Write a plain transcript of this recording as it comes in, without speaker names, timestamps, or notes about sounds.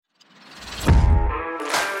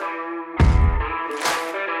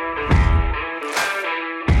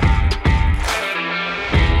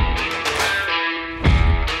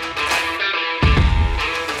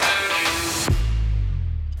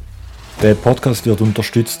Der Podcast wird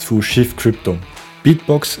unterstützt von Shift Crypto.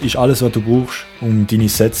 Bitbox ist alles, was du brauchst, um deine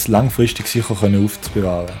Sets langfristig sicher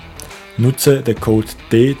aufzubewahren. Nutze den Code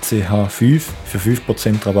DCH5 für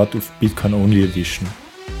 5% Rabatt auf Bitcoin Only Edition.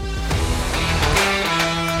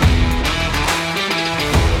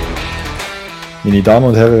 Meine Damen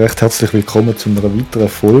und Herren, recht herzlich willkommen zu einer weiteren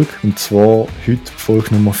Folge, und zwar heute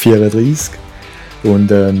Folge Nummer 34. Und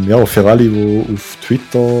für alle, die auf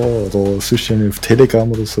Twitter oder sonst auf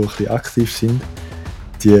Telegram oder so ein bisschen aktiv sind,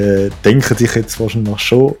 die denken sich jetzt wahrscheinlich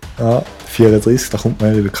schon, 34, da kommt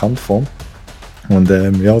mir bekannt vor. Und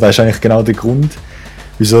das ist eigentlich genau der Grund,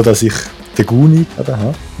 wieso dass ich den Goon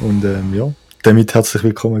habe. Und damit herzlich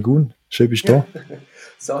willkommen, Goon. Schön bist du da.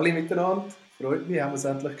 Sali miteinander, freut mich, haben wir es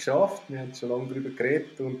endlich geschafft. Wir haben schon lange darüber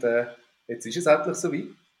geredet und jetzt ist es endlich soweit.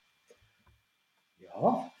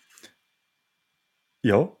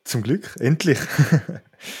 Ja, zum Glück, endlich.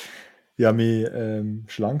 Ich habe mich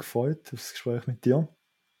schon lange gefreut auf das Gespräch mit dir.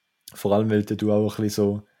 Vor allem, weil du auch ein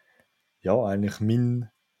bisschen so, eigentlich mein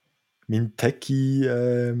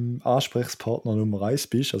Techie-Ansprechpartner Nummer 1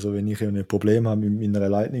 bist. Also wenn ich ein Problem habe mit meiner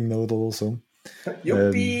Lightning Node oder so,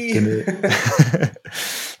 Juppie!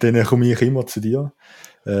 dann komme ich immer zu dir.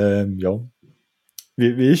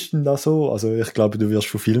 Wie ist denn das so? Also ich glaube, du wirst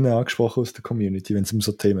von vielen angesprochen aus der Community, wenn es um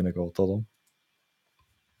so Themen geht, oder?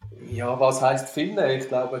 Ja, was heisst finden? Ich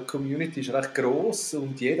glaube, die Community ist recht gross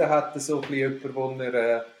und jeder hat so ein bisschen jemanden, den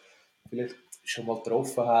er vielleicht schon mal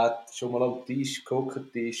getroffen hat, schon mal am Tisch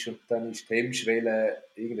gehockt ist, und dann ist die Hemmschwelle,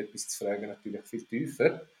 irgendetwas zu fragen, natürlich viel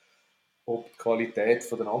tiefer. Ob die Qualität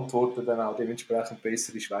der Antworten dann auch dementsprechend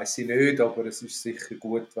besser ist, weiss ich nicht, aber es ist sicher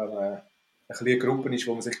gut, wenn man eine Gruppe ist,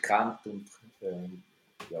 wo man sich kennt und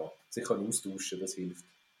sich kann austauschen kann. Das hilft.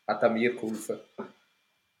 Hat auch mir geholfen.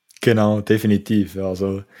 Genau, definitiv.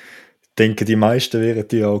 Also ich denke, die meisten werden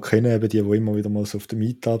die auch kennen, eben die immer wieder mal so auf den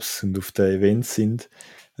Meetups und auf den Events sind.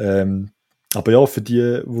 Aber ja, für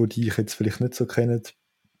die dich jetzt vielleicht nicht so kennen,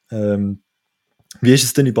 wie ist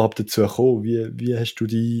es denn überhaupt dazu gekommen? Wie hast du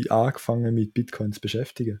dich angefangen mit Bitcoin zu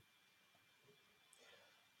beschäftigen?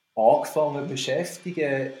 Angefangen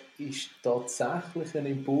beschäftigen ist tatsächlich ein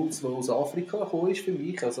Impuls, der aus Afrika gekommen ist für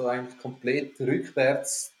mich. Also eigentlich komplett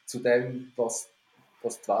rückwärts zu dem, was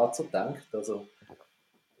die Welt so denkt. Also,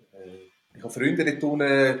 ich habe Freunde dort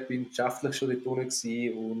unten, bin geschäftlich schon dort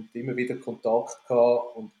unten und immer wieder Kontakt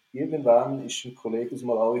gehabt. Und irgendwann ist ein Kollege aus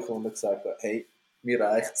Malawi gekommen und hat gesagt, hey, mir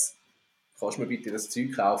reicht's, kannst du mir bitte das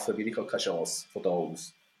Zeug kaufen, weil ich habe keine Chance von da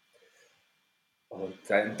aus. Und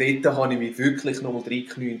dort habe ich mich wirklich nochmal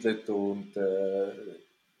reingeknüdelt und da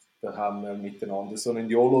haben wir miteinander so einen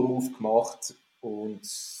YOLO-Move gemacht. Und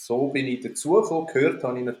so bin ich dazugekommen. Gehört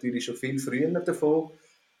habe ich natürlich schon viel früher davon.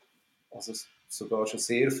 Also sogar schon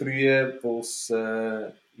sehr früh, wo es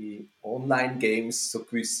in Online-Games so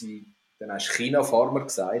gewisse, dann hast du China-Farmer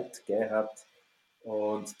gesagt, gegeben hat.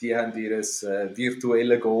 Und die haben ihr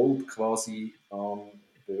virtuelles Gold quasi an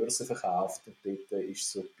Börsen verkauft. Und dort war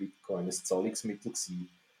so Bitcoin ein Zahlungsmittel gewesen.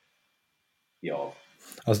 Ja.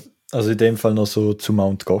 Also in dem Fall noch so zu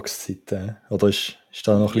Mt. Gox Zeit, oder ist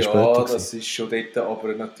da noch ein bisschen später Ja, gewesen? das ist schon dort,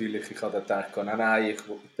 aber natürlich, ich habe dann gedacht, nein, ich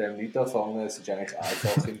will mit dem nicht anfangen. Es ist eigentlich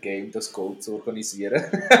einfach im Game, das Gold zu organisieren.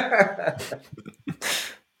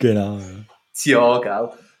 Genau, ja. Tja, gell.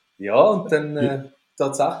 Ja, und dann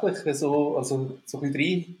tatsächlich so ein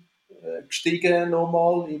bisschen reingestiegen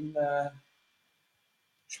nochmal im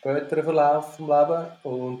späteren Verlauf des Lebens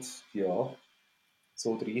und ja,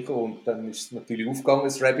 so reingekommen. Und dann ist es natürlich aufgegangen,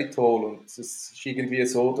 das Rabbit Hole. Und es ist irgendwie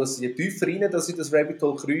so, dass je tiefer rein, dass du das Rabbit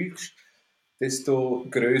Hole kriegst, desto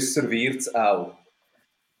grösser wird es auch.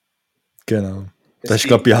 Genau. Das Es ist,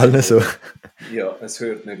 glaube ich, bei allen so. Ja, es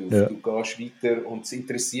hört nicht auf. Ja. Du gehst weiter und es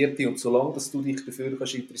interessiert dich. Und solange dass du dich dafür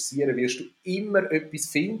kannst interessieren, wirst du immer etwas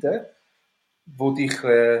finden, wo dich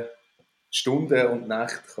Stunden und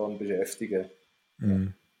Nächte kann beschäftigen kann.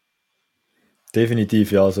 Mhm.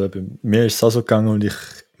 Definitiv, ja. Also bei mir ist es auch so gegangen, und ich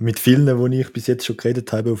mit vielen, die ich bis jetzt schon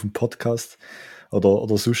geredet habe auf dem Podcast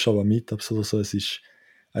oder sonst auch an Meetups oder so, es ist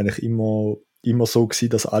eigentlich immer so gewesen,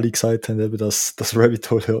 dass alle gesagt haben, eben, dass das Rabbit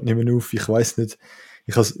Hole hört nicht mehr auf. Ich weiß nicht,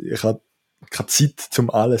 ich habe keine Zeit, um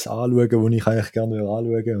alles anzuschauen, was ich eigentlich gerne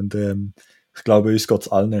anschauen. Und ich glaube, uns geht es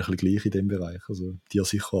allen ein bisschen gleich in dem Bereich. Also dir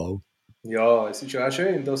sicher auch. Ja, es ist ja auch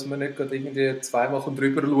schön, dass man nicht gerade irgendwie zweimal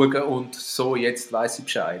drüber schauen und so, jetzt weiss ich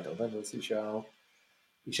Bescheid. Oder? Das ist auch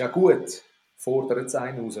gut, fordert es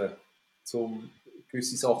einen raus, um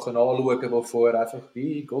gewisse Sachen anzuschauen, die vorher einfach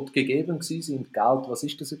wie Gott gegeben waren. Geld, was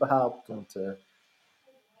ist das überhaupt? Und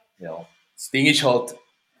ja, das Ding ist halt,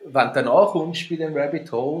 wenn du danach kommst bei dem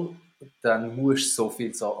Rabbit Hole, dann musst du so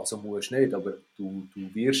viel Sachen, also musst nicht, aber du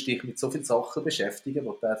wirst dich mit so vielen Sachen beschäftigen,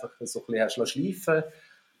 wo du einfach so ein bisschen hast schleifen.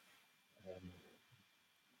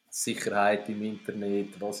 Sicherheit im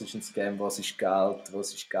Internet, was ist ein Scam, was ist Geld,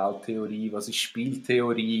 was ist Geldtheorie, was ist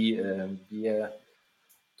Spieltheorie, wie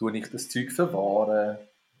tue ich das Zeug verwahren,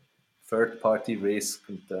 Third-Party-Risk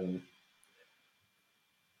und dann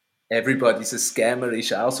Everybody's a Scammer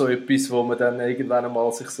ist auch so etwas, wo man dann irgendwann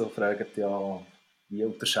einmal sich so fragt, ja, wie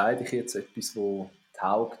unterscheide ich jetzt etwas, wo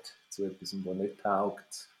taugt, zu etwas, wo nicht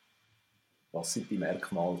taugt, was sind die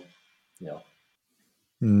Merkmale, ja.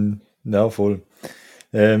 Ja, voll.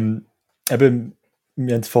 Ähm, eben,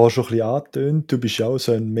 wir haben es vorher schon ein bisschen angetönt, du bist ja auch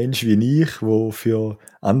so ein Mensch wie ich, wo für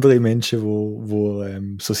andere Menschen, wo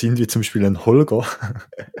so sind wie zum Beispiel ein Holger,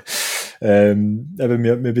 eben,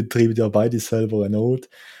 wir betreiben ja beide selber eine Node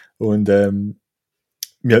und wir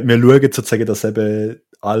schauen sozusagen, dass eben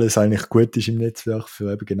alles eigentlich gut ist im Netzwerk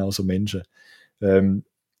für eben genau so Menschen. Ähm,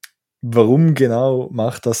 Warum genau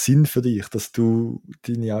macht das Sinn für dich, dass du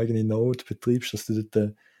deine eigene Node betreibst, dass du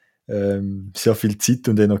dort sehr viel Zeit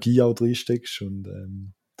und Energie auch reinsteckst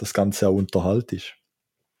und das Ganze auch unterhaltest?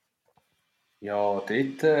 Ja,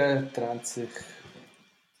 dort trennt sich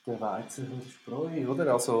der Weizen von der Spreu,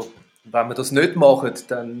 oder? Also, wenn wir das nicht machen,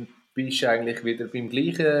 dann bist du eigentlich wieder beim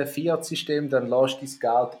gleichen Fiat-System, dann lässt du dein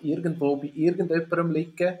Geld irgendwo bei irgendjemandem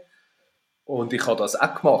liegen. Und ich habe das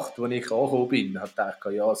auch gemacht, als ich angekommen bin. Ich habe gedacht,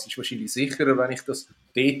 ja, es ist wahrscheinlich sicherer, wenn ich das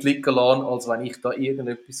dort liegen lasse, als wenn ich da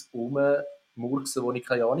irgendetwas rummurkse, wo ich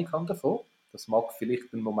keine Ahnung habe davon. Das mag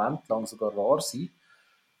vielleicht einen Moment lang sogar wahr sein.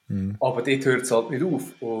 Mhm. Aber dort hört es halt nicht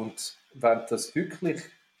auf. Und wenn du das wirklich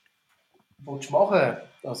machen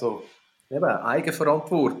willst, also eben,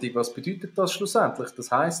 Eigenverantwortung, was bedeutet das schlussendlich?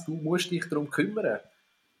 Das heisst, du musst dich darum kümmern.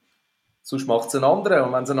 Sonst macht es ein anderer.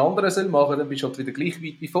 Und wenn es ein anderer soll machen, dann bist du halt wieder gleich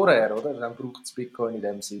weit wie vorher, oder? Dann braucht es Bitcoin in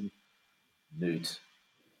dem Sinn nicht.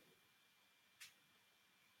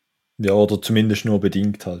 Ja, oder zumindest nur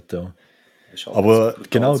bedingt halt, ja. Das ist halt ein Aber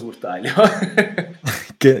brutales genau, Urteil,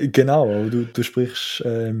 ja. genau, aber du sprichst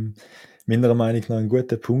meiner Meinung nach einen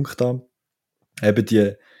guten Punkt an. Eben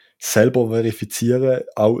die selber verifizieren,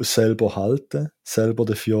 auch selber halten, selber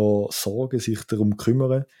dafür sorgen, sich darum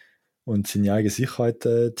kümmern und seine eigene Sicherheit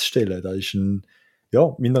zu stellen. Das ist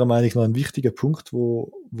ja, meiner Meinung nach ein wichtiger Punkt,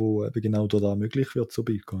 wo eben genau durch das möglich wird, so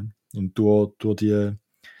Bitcoin. Und durch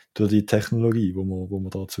die Technologie, wo wir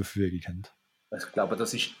da zur Verfügung haben. Ich glaube,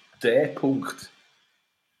 das ist der Punkt.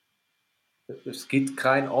 Es gibt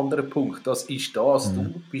keinen anderen Punkt. Das ist das.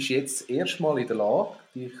 Mhm. Du bist jetzt erstmal in der Lage,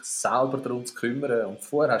 dich selber darum zu kümmern. Und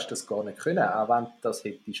vorher hast du das gar nicht können, auch wenn du das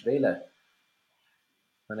hättest wollen.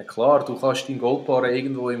 Ich meine, klar, du kannst deinen Goldbarren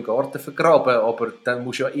irgendwo im Garten vergraben, aber dann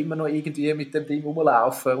musst du ja immer noch irgendwie mit dem Ding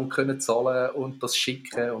rumlaufen und können zahlen und das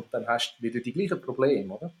schicken und dann hast du wieder die gleichen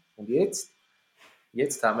Probleme, oder? Und jetzt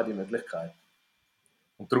haben wir die Möglichkeit.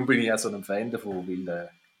 Und darum bin ich auch so ein Fan davon, weil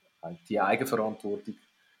die Eigenverantwortung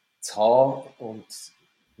zu haben und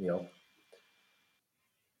ja.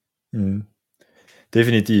 Mhm.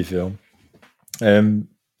 Definitiv, ja. Eben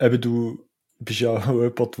du bist ja auch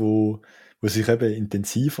jemand, wo sich eben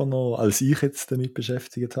intensiver noch als ich jetzt damit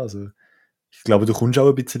beschäftigt habe. Also, ich glaube, du kommst auch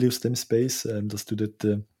ein bisschen aus dem Space, dass du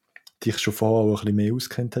dort dich schon vorher auch ein bisschen mehr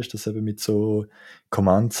auskennt hast, dass eben mit so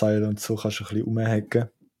Command-Zeilen und so kannst du ein bisschen rumhacken.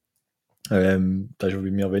 Das ist ja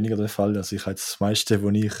bei mir weniger der Fall. Also ich habe jetzt das meiste,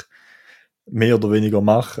 was ich mehr oder weniger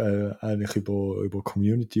mache, eigentlich über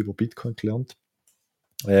Community, über Bitcoin gelernt.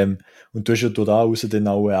 Und du hast ja durch daraus dann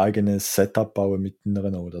auch ein eigenes Setup bauen mit einer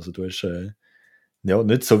Node. Also du hast ja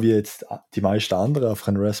nicht so wie jetzt die meisten anderen einfach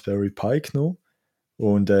einen Raspberry Pi genommen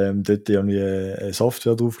und dort irgendwie eine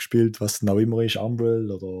Software drauf gespielt, was dann auch immer ist,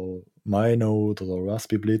 Umbrel oder MyNode oder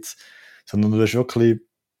Raspberry Blitz, sondern du hast wirklich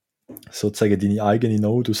sozusagen deine eigene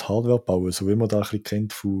Node aus Hardware bauen, so wie man da ein bisschen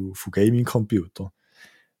kennt von Gaming-Computern.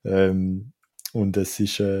 Ähm, und das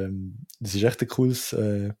ist echt ein cooles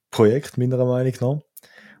Projekt, meiner Meinung nach.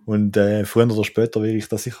 Und früher oder später werde ich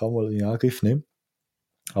das sicher auch mal in Angriff nehmen.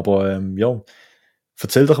 Aber ja,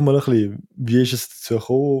 erzähl doch mal ein bisschen, wie ist es dazu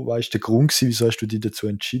gekommen? Was war der Grund gewesen, wieso hast du dich dazu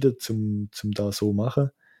entschieden, zum das so zu machen?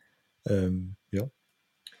 Ja.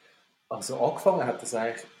 Also angefangen hat das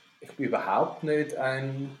eigentlich, ich bin überhaupt nicht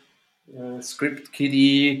ein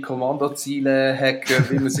Script-Kiddie, Kommandoziele-Hacker,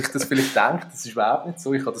 wie man sich das vielleicht denkt. Das ist überhaupt nicht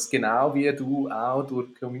so. Ich habe das genau wie du auch durch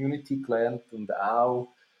die Community gelernt und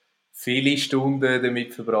auch viele Stunden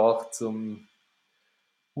damit verbracht, um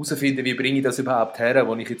herauszufinden, wie bringe ich das überhaupt her,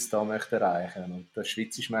 was ich jetzt da möchte erreichen. Und da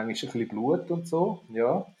schwitzt ist manchmal ein bisschen Blut und so,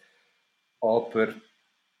 ja. Aber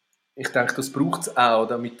ich denke, das braucht es auch,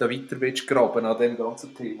 damit du weiter graben an dem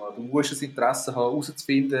ganzen Thema. Du musst ein Interesse haben,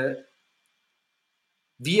 herauszufinden,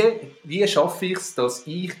 wie schaffe ich es, dass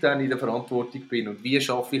ich dann in der Verantwortung bin und wie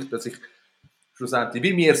schaffe ich, dass ich schlussendlich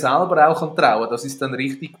wie mir selber auch trauen kann, dass ich es dann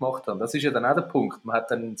richtig gemacht habe. Das ist ja dann auch der Punkt. Man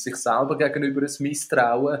hat dann sich selber gegenüber ein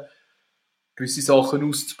Misstrauen, gewisse Sachen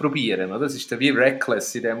auszuprobieren. Oder? Das ist dann wie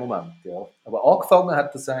reckless in dem Moment. Ja. Aber angefangen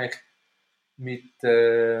hat das eigentlich mit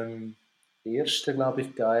ersten, glaube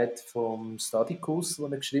ich, Guide vom Studykurs,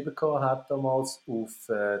 den er geschrieben hat damals auf,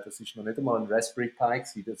 das ist noch nicht einmal ein Raspberry Pi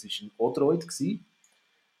gewesen, das ist ein Odroid gewesen.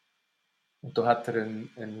 Und da hat er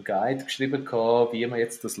einen Guide geschrieben, wie man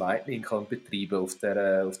jetzt das Lightning kann betreiben auf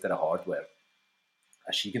dieser Hardware.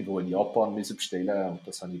 Hast du irgendwo in Japan müssen bestellen und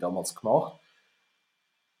das habe ich damals gemacht.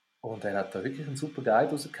 Und er hat da wirklich einen super Guide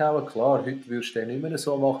rausgehauen. Klar, heute würdest du den nicht mehr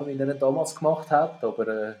so machen, wie er ihn damals gemacht hat,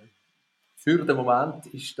 aber für den Moment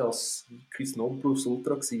ist das kein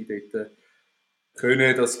Nonplusultra gewesen, dort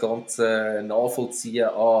können das Ganze nachvollziehen,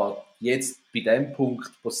 jetzt bei dem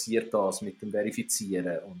Punkt passiert das mit dem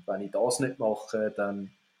Verifizieren und wenn ich das nicht mache,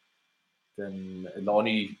 dann lasse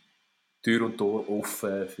ich Tür und Tor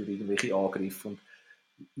offen für irgendwelche Angriffe. Und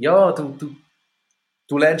ja,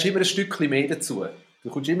 du lernst immer ein Stückchen mehr dazu. Du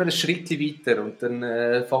kommst immer ein Schritt weiter und dann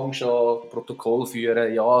fängst du an, Protokoll zu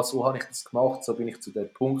führen. Ja, so habe ich das gemacht, so bin ich zu dem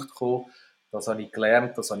Punkt gekommen. Das habe ich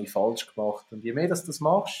gelernt, das habe ich falsch gemacht. Und je mehr du das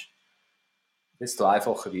machst, desto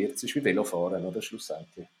einfacher wird es. Es ist wie Velofahren, oder,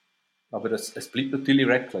 schlussendlich. Aber es bleibt natürlich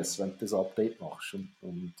reckless, wenn du das Update machst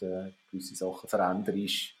und gewisse Sachen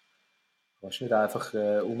veränderst. Du kannst nicht einfach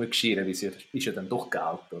umgeschieren, weil es ist ja dann doch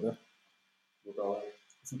Geld, oder? Wo da auf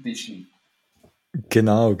dem Tisch liegt.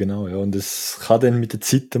 Genau, ja. Und es kann dann mit der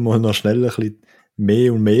Zeit mal noch schnell ein bisschen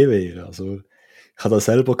mehr und mehr werden. Also, ich habe das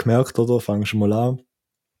selber gemerkt, oder? Fangst du mal an,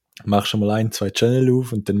 machst du mal 1, 2 Channel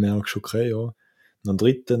auf und dann merkst du, okay, ja, noch einen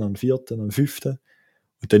dritten, noch einen vierten, noch einen fünften.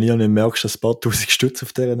 Und dann irgendwann merkst du, dass du ein paar tausend Stutz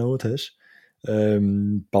auf dieser Note hast.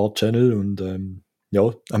 Ein paar Channel und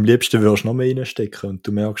ja, am liebsten würdest du noch mehr reinstecken. Und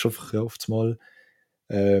du merkst einfach, ja, oft mal,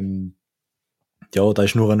 ja, da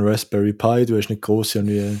ist nur ein Raspberry Pi, du hast nicht gross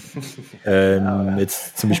irgendwie,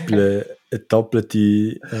 jetzt zum Beispiel eine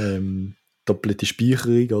doppelte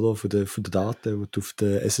Speicherung, oder, von der Daten, die du auf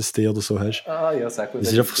der SSD oder so hast. Ja, sag gut,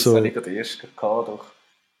 Das ist einfach das so. habe ich gerade erst gehabt, doch.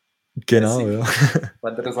 Genau, ja.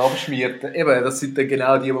 Wenn dir das abschmiert, eben, das sind dann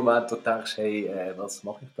genau die Momente, wo du denkst, hey, was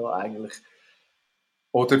mache ich da eigentlich?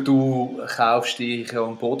 Oder du kaufst dich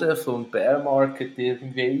am Boden vom Bear Market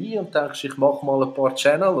irgendwie ein und denkst, ich mache mal ein paar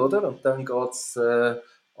Channel, oder? Und dann geht es,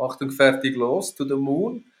 Achtung, fertig, los, to the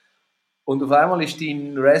moon. Und auf einmal ist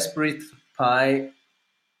dein Raspberry Pi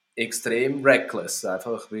extrem reckless,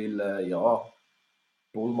 einfach weil,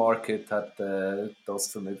 Bull Market hat das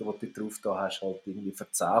Vermögen, das du drauf da hast, halt irgendwie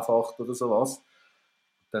verzehnfacht oder sowas.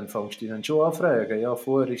 Dann fängst du dich dann schon an zu fragen. Ja,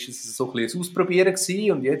 vorher war es so ein bisschen ein Ausprobieren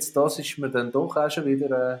gewesen, und jetzt das ist mir dann doch auch schon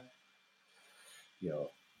wieder, du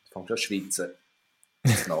fängst an zu schwitzen.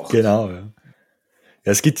 Genau, ja. Ja,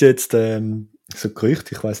 es gibt ja jetzt so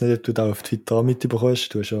Gerüchte, ich weiß nicht, ob du da auf Twitter auch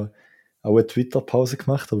mitbekommst. Du hast ja auch eine Twitter-Pause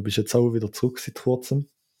gemacht, aber bist jetzt auch wieder zurück seit kurzem.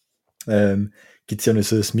 Gibt es ja noch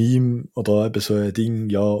so ein Meme oder eben so ein Ding,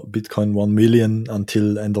 ja, Bitcoin 1 Million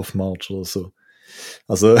until end of March oder so.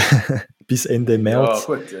 Also bis Ende März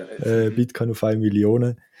Gut, Bitcoin auf 1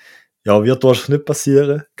 Million. Ja, wird wahrscheinlich nicht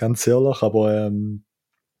passieren, ganz ehrlich, aber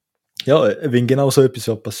ja, wenn genau so etwas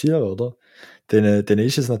wird passieren, oder? Dann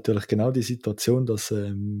ist es natürlich genau die Situation, dass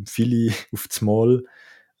viele auf das Mal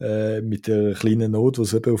mit der kleinen Node, die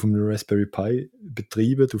sie eben auf dem Raspberry Pi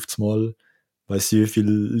betreiben, auf das Mal, weil sie wie viel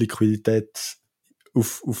Liquidität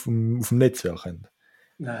auf dem Netzwerk haben.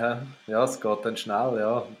 ja, es geht dann schnell,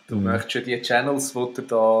 ja. Du Mhm. möchtest ja die Channels, die du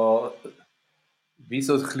da wie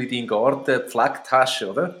so ein bisschen deinen Garten gepflegt hast,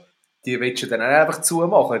 oder? Die willst du dann auch einfach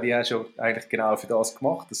zumachen. Die hast du ja eigentlich genau für das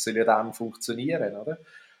gemacht. Das soll ja dann funktionieren, oder?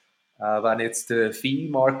 Wenn jetzt der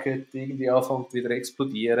Fee-Market irgendwie anfängt wieder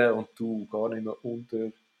explodieren und du gar nicht mehr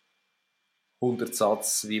unter 100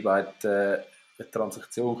 Satz wie bei der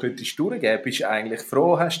Transaktion könntest durchgeben, bist du eigentlich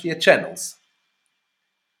froh, hast du die Channels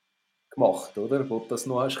gemacht, oder? Wo du das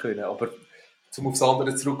noch hast können. Aber zum aufs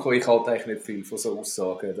andere zurückkommen, ich halte eigentlich nicht viel von so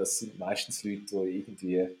Aussagen. Das sind meistens Leute, die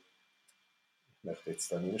irgendwie, ich möchte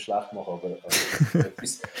jetzt da nicht mehr schlecht machen, aber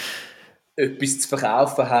etwas zu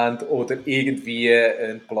verkaufen haben oder irgendwie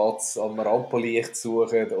einen Platz am Rampenlicht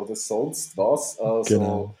suchen oder sonst was. Also,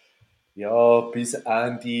 Genau. ja, bis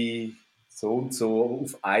Ende so und so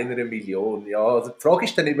auf 1 Million. Ja, also die Frage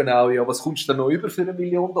ist dann eben auch, ja, was kommst du dann noch über für $1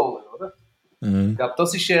 Million, oder? Ich Mhm. glaube,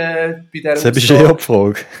 das ist bei dieser Das ist eher Aussage. die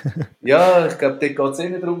Frage. Ja, ich glaube, dort geht es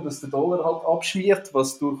eher darum, dass der Dollar halt abschmiert,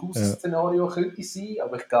 was durchaus ein Ja. Szenario könnte sein,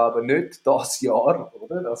 aber ich glaube nicht das Jahr,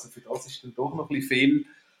 oder? Also für das ist dann doch noch ein bisschen viel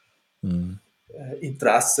Mhm.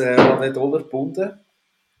 Interesse an den Dollar gebunden.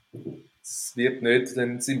 Es wird nicht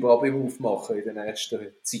den Zimbabwe aufmachen in der nächsten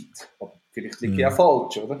Zeit. Aber vielleicht liege ich auch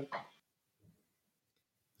falsch, oder?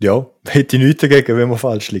 Ja, hätte ich nichts dagegen, wenn wir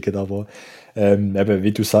falsch liegen, aber eben,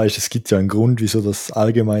 wie du sagst, es gibt ja einen Grund, wieso das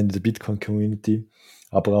allgemein in der Bitcoin-Community,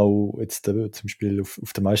 aber auch jetzt zum Beispiel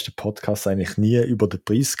auf den meisten Podcasts eigentlich nie über den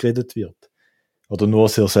Preis geredet wird. Oder nur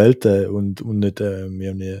sehr selten und nicht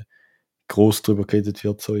irgendwie groß darüber geredet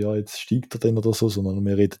wird, so ja, jetzt steigt er denn oder so, sondern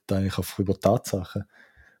wir reden eigentlich einfach über Tatsachen.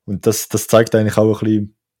 Und das zeigt eigentlich auch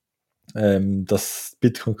ein bisschen, dass die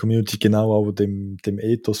Bitcoin-Community genau auch dem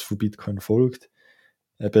Ethos von Bitcoin folgt.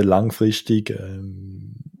 Eben langfristig,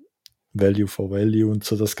 Value for Value und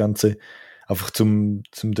so das Ganze. Einfach zum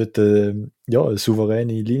dort ja, eine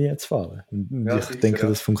souveräne Linie zu fahren. Und Ja, ich sicher. denke, Ja,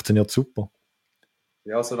 das funktioniert super.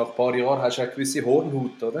 ja so nach ein paar Jahren hast du eine gewisse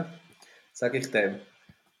Hornhaut, oder? Sage ich dem.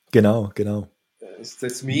 Genau, genau. Das ist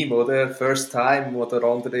das Meme, oder? First time, wo der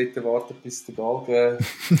andere dort wartet, bis der Galgen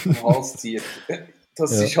am Hals zieht.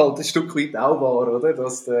 Das Ja. ist halt ein Stück weit auch wahr, oder?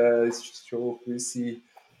 Dass du schon gewisse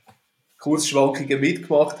Kursschwankungen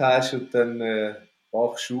mitgemacht hast und dann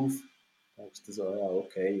wachst du auf. Dann denkst du so, ja,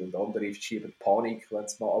 okay. Und andere schieben Panik, wenn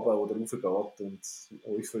es mal runter oder rauf geht und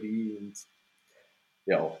Euphorie und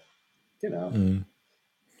ja, genau. Mhm.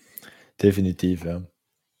 Definitiv, ja.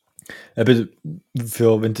 Eben,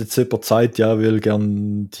 wenn jetzt jemand sagt, ja, will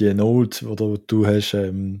gern die Node oder du hast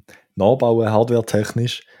nachbauen,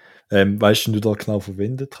 hardware-technisch, weißt du, du da genau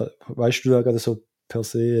verwendet? Weißt du da gerade so per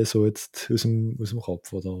se, so jetzt aus dem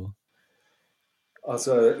Kopf, oder?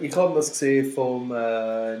 Also ich habe das gesehen vom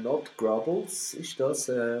Not Grubbles, ist das.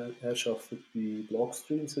 Er arbeitet bei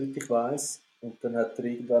Blockstream, soweit ich weiß. Und dann hat er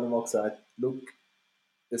irgendwann mal gesagt, look,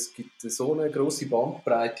 es gibt so eine grosse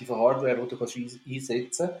Bandbreite von Hardware, die du kannst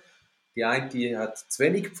einsetzen kannst. Die eine die hat zu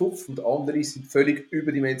wenig Pfupf und andere sind völlig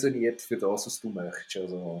überdimensioniert für das, was du möchtest.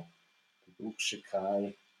 Also du brauchst ja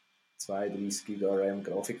keine 32 GB RAM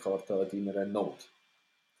Grafikkarte an deiner Node,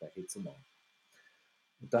 sage ich jetzt mal.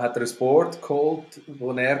 Und da hat er ein Board geholt,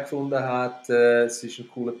 wo er gefunden hat, es ist ein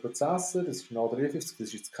cooler Prozessor, das ist ein A53, das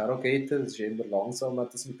ist jetzt kein Rakete, das ist immer langsam, wenn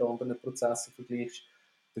du das mit anderen Prozessen vergleichst.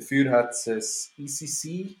 Dafür hat es ein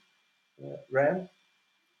ECC RAM,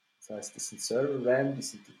 das heisst, das sind Server-RAM, die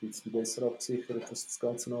sind ein bisschen besser abgesichert, was das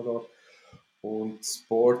Ganze angeht. Und das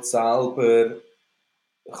Board selber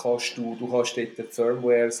du kannst dort die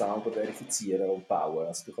Firmware selber verifizieren und bauen.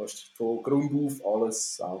 Also du kannst von Grund auf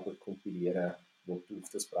alles selber kompilieren, was du auf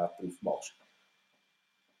das Brett drauf machst.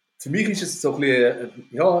 Für mich ist es so ein bisschen,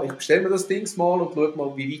 ja, ich bestelle mir das Ding mal und schaue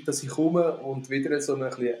mal, wie weit das ich komme und wieder so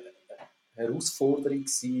eine Herausforderung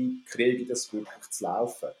sein, kriege ich das wirklich zu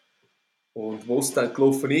laufen. Und wo es dann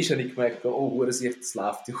gelaufen ist, habe ich gemerkt, oh, das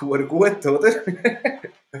läuft ja gut, oder?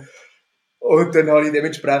 Und dann habe ich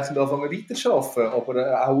dementsprechend angefangen weiterzuarbeiten.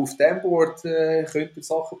 Aber auch auf dem Board könnten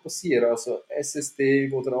Sachen passieren. Also SSD,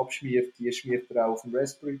 die er abschmiert, die schmiert er auch auf dem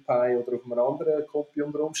Raspberry Pi oder auf einem anderen Kopie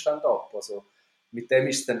unter Umständen ab. Also mit dem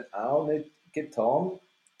ist es dann auch nicht getan,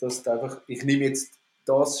 dass du einfach, ich nehme jetzt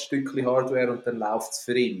das Stückchen Hardware und dann läuft es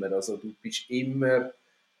für immer. Also du bist immer,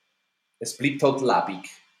 es bleibt halt lebendig.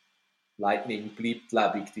 Lightning bleibt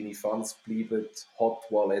lebendig, deine Funds bleiben Hot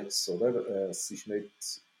Wallets, oder? Es ist nicht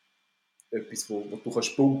etwas, wo du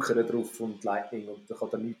kannst bunkern drauf und Lightning und da kann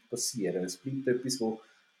da nichts passieren. Es bleibt etwas, wo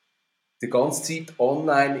die ganze Zeit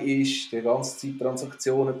online ist, die ganze Zeit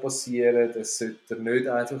Transaktionen passieren, das sollte nicht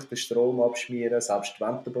einfach den Strom abschmieren, selbst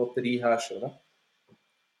wenn du eine Batterie hast, oder?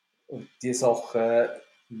 Und diese Sachen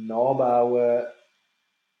nachbauen,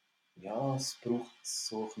 ja, es braucht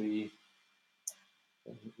so ein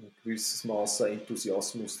gewisses Maß an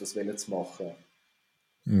Enthusiasmus, das zu machen.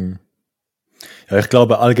 Mhm. Ja, ich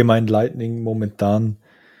glaube allgemein Lightning momentan,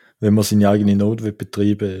 wenn man seine eigene Node will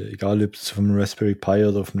betreiben, egal ob es auf einem Raspberry Pi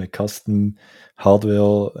oder auf einem Custom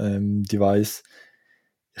Hardware Device,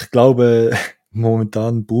 ich glaube,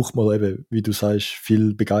 momentan braucht man eben, wie du sagst,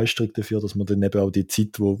 viel Begeisterung dafür, dass man dann eben auch die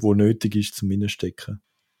Zeit, wo nötig ist, zum Reinstecken.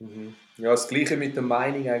 Mhm. Ja, das Gleiche mit dem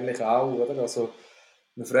Mining eigentlich auch, oder? Also,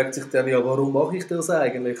 man fragt sich dann ja, warum mache ich das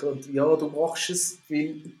eigentlich? Und ja, du machst es,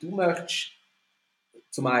 weil du möchtest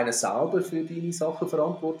zum einen selber für deine Sachen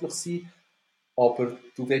verantwortlich sein, aber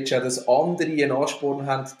du willst ja, dass andere einen Ansporn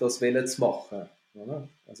haben, das zu machen. Oder?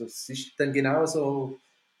 Also es ist dann genauso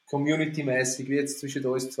community-mäßig wie jetzt zwischen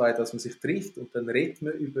uns zwei, dass man sich trifft und dann redet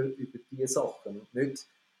man über diese Sachen und nicht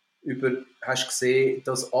über, hast du gesehen,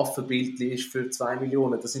 das Affenbild ist für 2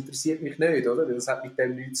 Millionen. Das interessiert mich nicht, oder? Das hat mit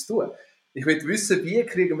dem nichts zu tun. Ich will wissen, wie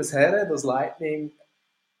kriegen wir es her, dass Lightning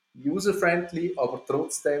user-friendly, aber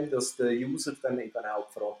trotzdem, dass der User dann eben auch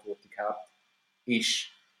die Verantwortung hat, ist.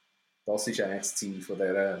 Das ist eigentlich das Ziel von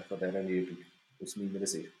dieser Übung, aus meiner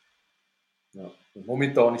Sicht. Ja. Und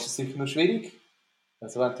momentan ist es sicher noch schwierig.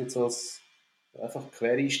 Also wenn du jetzt als einfach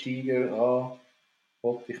Quereinsteiger,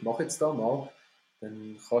 hopp, ich mache jetzt da mal,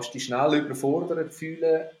 dann kannst du dich schnell überfordert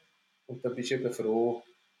fühlen und dann bist du eben froh,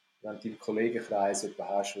 wenn du im Kollegenkreis jemanden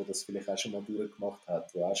hast, der das vielleicht auch schon mal durchgemacht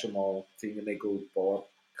hat, der auch schon mal die Fingernägel ein paar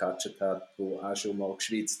gecatcht hat, der auch schon mal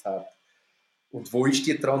geschwitzt hat. Und wo ist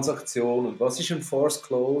die Transaktion und was ist ein Force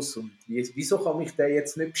Close und wieso kann mich der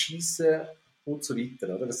jetzt nicht beschissen und so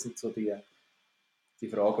weiter. Oder? Das sind so die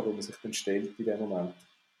Fragen, die man sich dann stellt in dem Moment.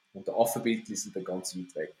 Und die Affenbildchen sind dann ganz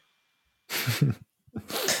weit weg.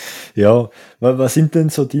 Ja, was sind denn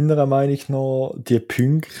so deiner Meinung nach die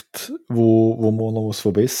Punkte, wo man noch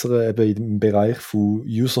verbessern muss, eben im Bereich von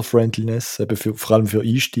User-Friendliness, eben vor allem für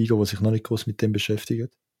Einsteiger, die sich noch nicht groß mit dem beschäftigen?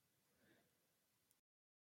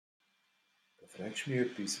 Da fragst du mich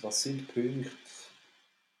etwas, was sind Punkte?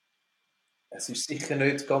 Es ist sicher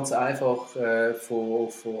nicht ganz einfach, von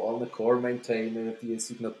allen Core-Maintainern die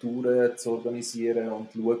Signaturen zu organisieren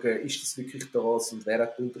und zu schauen, ist das wirklich das und wer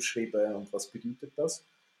hat unterschrieben und was bedeutet das.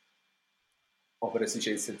 Aber es ist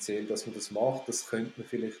essentiell, dass man das macht. Das könnte man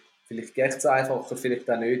vielleicht geht es einfacher, vielleicht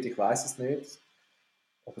auch nicht, ich weiß es nicht.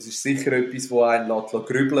 Aber es ist sicher etwas, das einen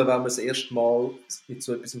grübeln lässt, wenn man das erste Mal mit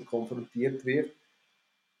so etwas konfrontiert wird.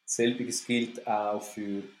 Selbiges gilt auch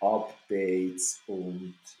für Updates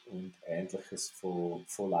und Ähnliches von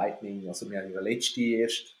Lightning. Also wir haben ja letzte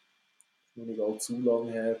erst, noch nicht allzu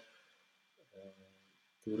lange her,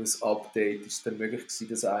 durch ein Update ist es dann möglich gewesen,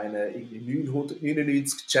 dass einer irgendwie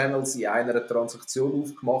 999 Channels in einer Transaktion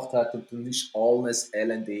aufgemacht hat und dann ist alles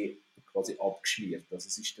LND quasi abgeschmiert. Also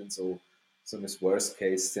es ist dann so ein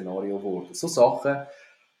Worst-Case-Szenario geworden. So Sachen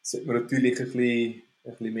sollte man natürlich ein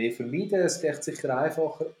bisschen mehr vermeiden. Es geht sicher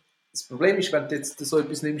einfacher. Das Problem ist, wenn du jetzt so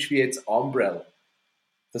etwas nimmst wie jetzt Umbrella.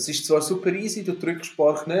 Das ist zwar super easy, du drückst ein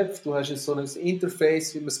paar Knöpfe, du hast so ein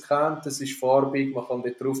Interface, wie man es kennt, das ist farbig, man kann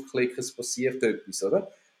dort draufklicken, es passiert etwas, oder?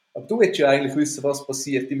 Aber du willst ja eigentlich wissen, was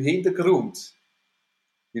passiert im Hintergrund.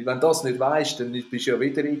 Weil wenn du das nicht weißt, dann bist du ja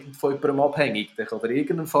wieder von jemandem abhängig. Der kann dir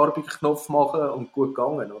irgendeinen farbigen Knopf machen und gut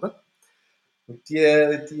gegangen, oder? Und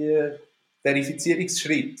die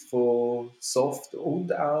Verifizierungsschritt von Soft-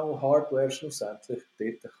 und auch Hardware schlussendlich,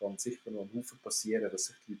 dort kann sicher noch ein Haufen passieren, dass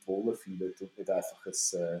sich die Leute wohler fühlen und nicht einfach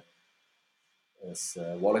ein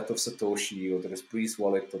Wallet of Satoshi oder ein Breeze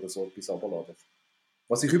Wallet oder so etwas abladen.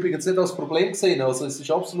 Was ich übrigens nicht als Problem sehe, also es ist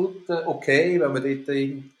absolut okay, wenn man dort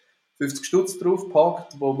 50 Stutz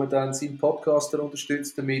draufpackt, wo man dann seinen Podcaster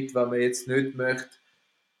unterstützt damit, wenn man jetzt nicht möchte,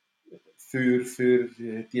 für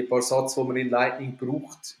die paar Satz, die man in Lightning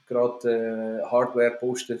braucht, gerade Hardware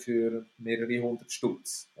posten für mehrere hundert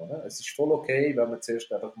Stutz. Oder? Es ist voll okay, wenn man zuerst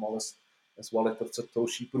einfach mal ein Wallet of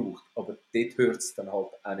Satoshi braucht, aber dort hört es dann halt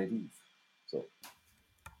auch nicht auf. So.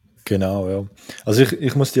 Genau, ja. Also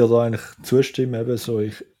ich muss dir da eigentlich zustimmen, eben so,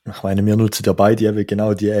 ich meine, wir nutzen ja beide eben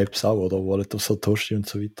genau die Apps auch, oder Wallet of Satoshi und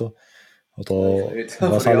so weiter. Ja, ich Oder nicht,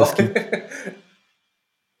 was aber alles ja. gibt.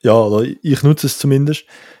 Ja, oder ich nutze es zumindest.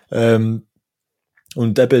 Ähm,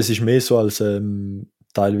 und eben, es ist mehr so als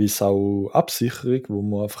teilweise auch Absicherung, wo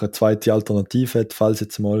man einfach eine zweite Alternative hat, falls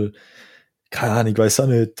jetzt mal, keine Ahnung, ich weiß auch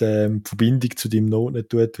nicht, die Verbindung zu deinem Node nicht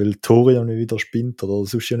tut, weil Torium nicht wieder spinnt oder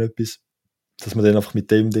sonst ja etwas, dass man dann einfach mit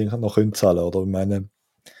dem Ding noch zahlen können. Oder ich meine,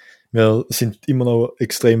 wir sind immer noch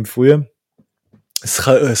extrem früh. Es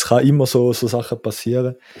kann immer so Sachen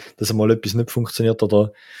passieren, dass einmal etwas nicht funktioniert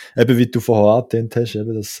oder eben wie du vorher angetönt hast,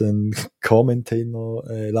 eben, dass ein Core-Maintainer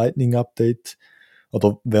Lightning Update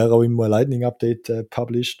oder wer auch immer ein Lightning Update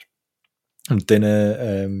published und dann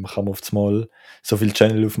kann man oft mal so viel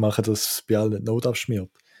Channel aufmachen, dass es bei allen die Node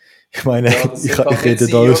abschmiert. Ich meine, Ja, das ich, sollte halt ich nicht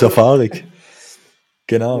rede da sein, aus oder? Erfahrung.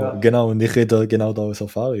 Genau, Ja, genau. Und ich rede genau da aus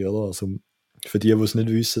Erfahrung, oder? Also für die es nicht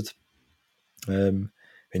wissen, ähm,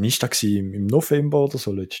 wann war das? Im November oder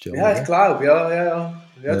so letztes Jahr, ja ich oder? glaube, ja.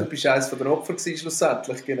 Ja, du Ja. bist eines der Opfer gewesen,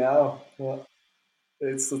 schlussendlich, genau. Ja.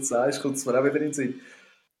 Jetzt du sagst, kommt es mir auch wieder in den Sinn.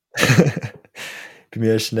 Bei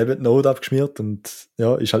mir ist neben die Node abgeschmiert und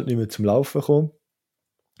ja, ist halt nicht mehr zum Laufen gekommen.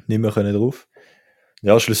 Nicht mehr können drauf.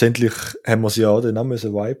 Ja, schlussendlich haben wir sie ja dann auch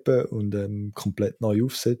müssen wipen und komplett neu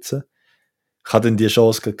aufsetzen. Ich habe dann die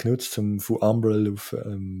Chance gerade genutzt, um von Umbrel auf,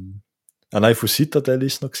 nein, von Citadel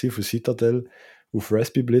ist es noch gewesen, von Citadel auf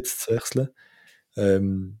Raspberry Blitz zu wechseln.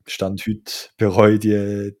 Stand heute bereue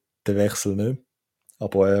den Wechsel nicht.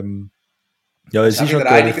 Aber ja, Hast es auch ist wieder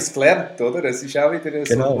natürlich, einiges gelernt, oder? Es ist auch wieder so ein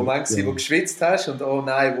genau, Moment gewesen, wo du genau. geschwitzt hast und oh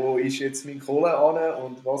nein, wo ist jetzt mein Kohle an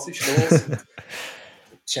und was ist los?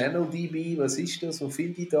 Und Channel DB, was ist das? Wo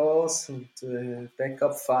finde ich das? Und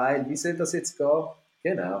Backup-File, wie soll das jetzt gehen?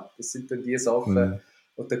 Genau, das sind dann die Sachen. Mm,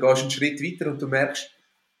 Und dann gehst du einen Schritt weiter und du merkst,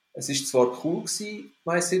 Es war zwar cool gewesen,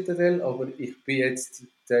 mein Citadel, aber ich bin jetzt,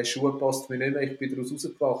 der Schuh passt mir nicht mehr, ich bin daraus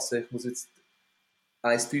rausgewachsen, ich muss jetzt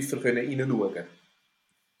eins tiefer reinschauen können.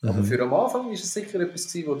 Aber Mhm. für am Anfang war es sicher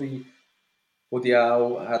etwas gewesen, wo die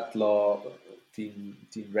auch hat deinen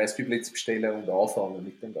Raspberry Blitz bestellen und anfangen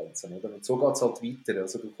mit dem Ganzen. Oder? Und so geht es halt weiter.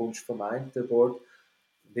 Also du kommst vom einen Board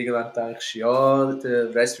und irgendwann denkst du, ja,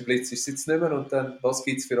 der Raspberry Blitz ist jetzt nicht mehr und dann, was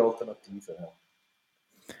gibt es für Alternativen? Ja.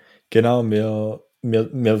 Genau,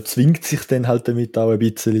 mir zwingt sich dann halt damit auch ein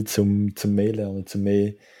bisschen zum mehr lernen, zum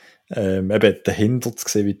mehr eben dahinter zu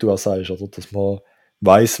sehen, wie du auch sagst, oder? Dass man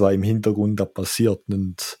weiß, was im Hintergrund da passiert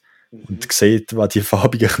und Mhm. sieht, was die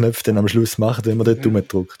farbigen Knöpfe dann am Schluss machen, wenn man dort Mhm.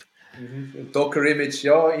 rumdrückt. Mhm. Ein Docker-Image,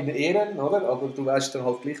 ja, in Ehren, oder? Aber du weißt dann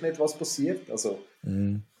halt gleich nicht, was passiert. Also,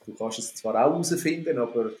 Mhm. du kannst es zwar auch herausfinden,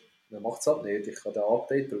 aber man macht es halt nicht. Ich kann den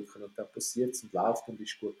Update drücken und dann passiert es und läuft und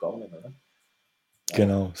ist gut gegangen, oder? Ja,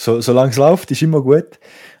 Genau. Solange es läuft, ist immer gut.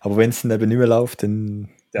 Aber wenn es dann eben nicht mehr läuft, dann,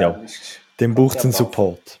 ja, dann dann kann es braucht es auch einen brav.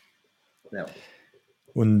 Support. Ja.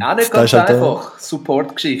 Und Auch nicht da ganz ist halt da, einfach,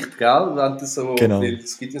 Support-Geschichte, gell? Wenn du so, genau. weil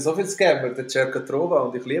es gibt ja so viele Scammer, der Cercatrova,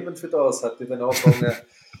 und ich liebe ihn für das, hat ja dann angefangen,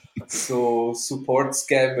 so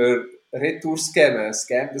Support-Scammer, Retour-Scammer,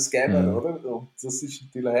 Scam the Scammer, Mhm. oder? Und das ist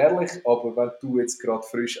natürlich herrlich, aber wenn du jetzt gerade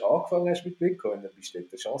frisch angefangen hast mit Bitcoin, dann bist du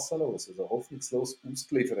dort chancenlos, also hoffnungslos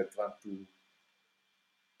ausgeliefert, wenn du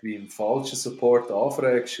beim falschen Support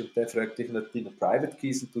anfragst und der fragt dich nach deinen Private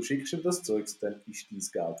Keys und du schickst ihm das Zeug, dann ist dein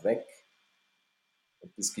Geld weg.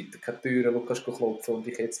 Und es gibt keine Türen, wo du kannst klopfen und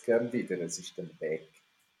ich hätte es gerne wieder. Es ist dann weg.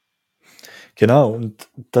 Genau, und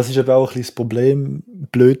das ist aber auch ein bisschen das Problem,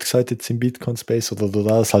 blöd gesagt jetzt im Bitcoin-Space oder da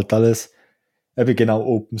das halt alles eben genau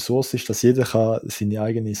Open Source ist, dass jeder kann seine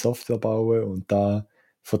eigene Software bauen und da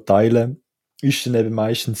verteilen, ist dann eben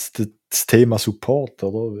meistens das Thema Support,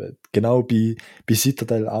 oder? Genau bei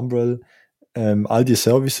Citadel, Umbrel, all die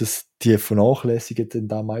Services, die vernachlässigen dann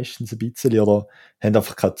da meistens ein bisschen oder haben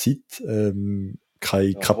einfach keine Zeit,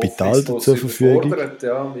 kein Ja, Kapital hoffnungslos zur Verfügung. überfordert,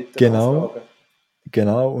 ja, mit den Genau, Anfragen.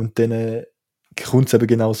 genau, und dann kommt es eben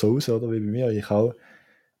genau so aus, oder? Wie bei mir. Ich habe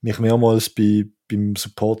mich mehrmals beim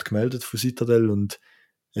Support gemeldet von Citadel und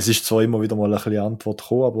es ist zwar immer wieder mal ein bisschen Antwort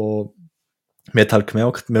gekommen, aber man hat halt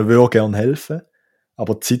gemerkt, man würde gerne helfen,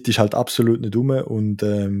 aber die Zeit ist halt absolut nicht um und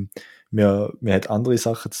man hat andere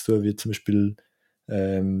Sachen zu tun, wie zum Beispiel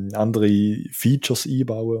andere Features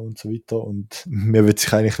einbauen und so weiter und man will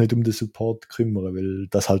sich eigentlich nicht um den Support kümmern, weil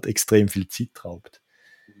das halt extrem viel Zeit raubt.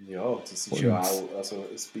 Ja, das ist ja Und auch also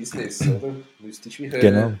ein Business, oder? Müsstest du wie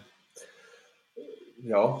genau,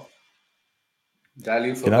 ja,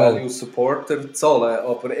 Value for genau. Value Supporter zahlen.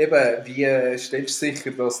 Aber eben, wie stellst du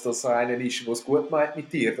sicher, dass das einer ist, der es gut meint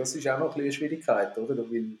mit dir? Das ist auch noch ein bisschen eine Schwierigkeit, oder?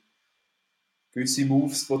 Weil gewisse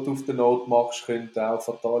Moves, die du auf der Note machst, können auch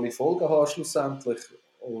fatale Folgen haben schlussendlich.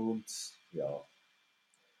 Und ja,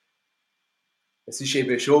 es ist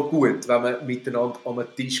eben schon gut, wenn man miteinander am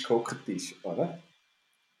Tisch gehockt ist, oder?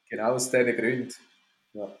 Genau aus diesen Gründen.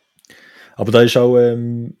 Ja. Aber da ist auch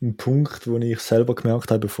ein Punkt, wo ich selber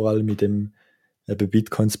gemerkt habe, vor allem mit dem eben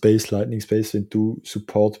Bitcoin Space, Lightning Space, wenn du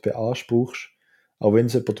Support beanspruchst, auch wenn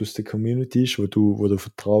es jemand aus der Community ist, wo du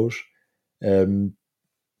vertraust. Ähm,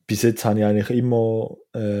 bis jetzt habe ich eigentlich immer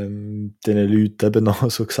den Leuten eben noch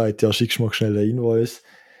so gesagt, ja, schickst mir schnell einen Invoice,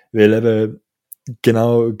 weil eben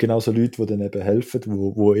genau so Leute, die dann eben helfen,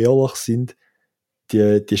 wo ehrlich sind,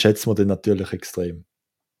 die schätzen wir dann natürlich extrem.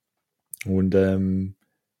 Und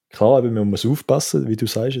klar, eben, man muss aufpassen, wie du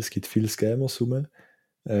sagst, es gibt viele Scammers rum.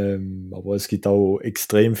 Aber es gibt auch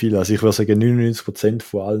extrem viele. Also ich würde sagen, 99%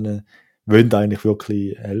 von allen wollen eigentlich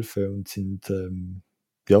wirklich helfen und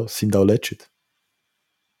sind auch legit.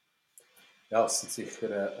 Ja, es sind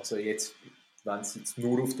sicher, also jetzt, wenn du es jetzt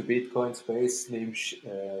nur auf den Bitcoin-Space nimmst,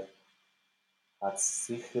 hat es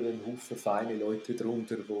sicher einen Haufen feine Leute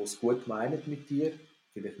darunter, die es gut meinen mit dir.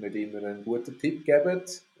 Vielleicht nicht immer einen guten Tipp geben,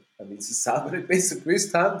 weil sie es selber nicht besser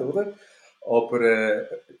gewusst haben, oder? Aber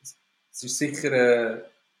es ist sicher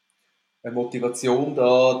eine Motivation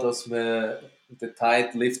da, dass man der Tide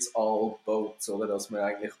lifts all boats, oder? Dass man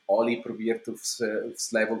eigentlich alle probiert, aufs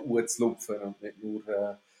Level U zu lupfen und nicht nur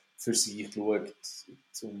für sich schaut,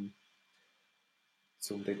 zum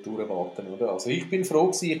dort durchwarten, oder? Also ich bin froh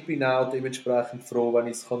gewesen, ich bin auch dementsprechend froh, wenn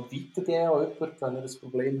ich es weitergeben kann an jemanden, wenn er ein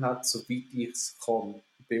Problem hat, soweit ich es kann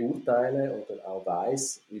beurteilen oder auch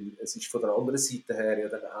weiss, weil es ist von der anderen Seite her ja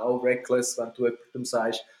dann auch reckless, wenn du jemandem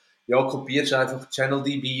sagst, ja, kopierst einfach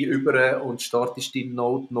ChannelDB über und startest deinen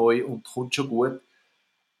Node neu und kommt schon gut.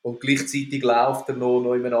 Und gleichzeitig läuft er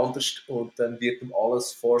noch jemand anders und dann wird ihm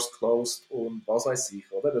alles forced closed und was weiß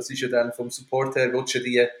ich, oder? Das ist ja dann vom Support her, willst du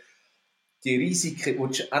die Risiken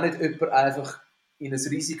willst du auch nicht jemand einfach in ein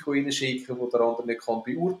Risiko hineinschicken, das der andere nicht kann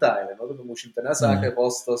beurteilen kann. Du musst ihm dann auch Mhm. sagen,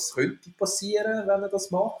 was das könnte passieren, wenn er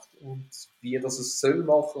das macht und wie das es soll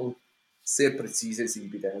machen und sehr präzise sein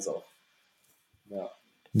bei diesen Sachen. Ja.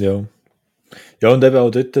 Ja. Ja, und eben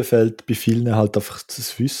auch dort fehlt bei vielen halt einfach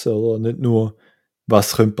das Wissen, oder? Nicht nur,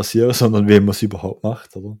 was könnte passieren, sondern wie man es überhaupt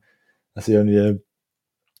macht, oder? Also irgendwie,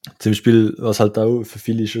 zum Beispiel, was halt auch für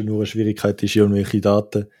viele schon nur eine Schwierigkeit ist, irgendwelche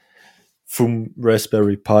Daten vom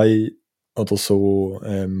Raspberry Pi oder so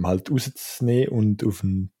halt rauszunehmen und auf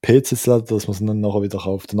den PC zu laden, dass man es dann nachher wieder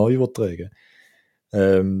auf den neuen übertragen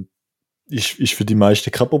kann. Ist für die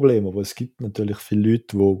meisten kein Problem, aber es gibt natürlich viele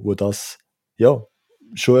Leute, wo das ja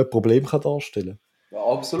schon ein Problem kann darstellen. Ja,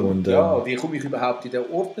 Und absolut, ja. Wie komme ich überhaupt in den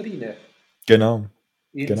Ordner rein? genau,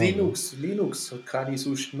 In genau, ja. Linux kenne ich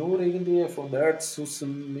sonst nur irgendwie von Nerds aus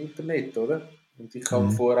dem Internet, oder? Und ich habe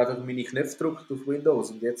Mhm. vorher einfach meine Knöpfe gedrückt auf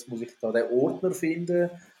Windows und jetzt muss ich da den Ordner finden,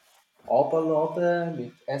 abladen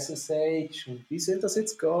mit SSH und wie soll das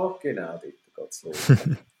jetzt gehen? Genau, dort geht es los.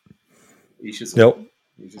 Ist es so. Ja,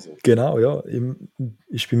 Ist es so. genau, ja.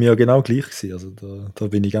 Ist bei mir genau gleich gewesen. Also da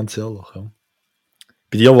bin ich ganz ehrlich, ja.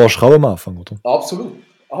 Bei dir warst du auch am Anfang, oder? Absolut,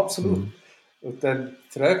 absolut. Mhm. Und dann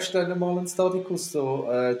fragst du dann mal einen Statikus so,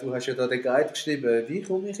 du hast ja da den Guide geschrieben, wie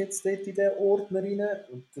komme ich jetzt dort in den Ordner rein?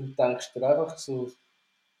 Und dann denkst du dir einfach so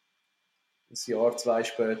ein Jahr, zwei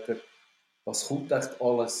später, was kommt echt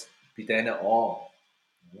alles bei denen an?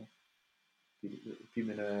 Ja, bei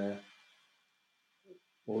einem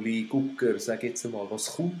Oli Gucker, sag jetzt mal, was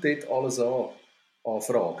kommt dort alles an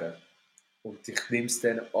Fragen? Und ich nehme es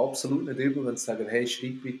dann absolut nicht übel, wenn sie sagen, hey,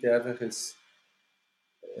 schreib bitte einfach ein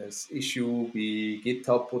Issue bei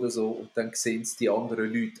GitHub oder so und dann sehen es die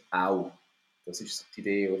anderen Leute auch. Das ist so die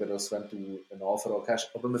Idee, oder? Dass wenn du eine Anfrage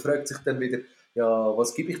hast. Aber man fragt sich dann wieder, ja,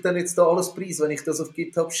 was gebe ich denn jetzt da alles preis, wenn ich das auf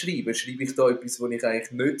GitHub schreibe? Schreibe ich da etwas, was ich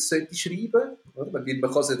eigentlich nicht sollte schreiben? Oder? Weil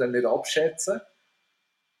man kann es ja dann nicht abschätzen,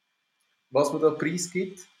 was man da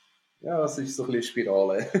preisgibt. Ja, das ist so ein bisschen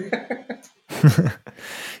eine Spirale.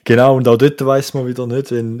 Genau, und auch dort weiß man wieder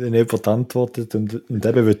nicht, wenn jemand antwortet und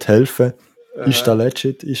eben will helfen, ist der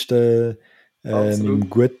legit, ist der Absolut. im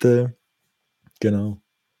Guten, genau.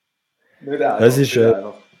 Nicht Ja, einfach, nicht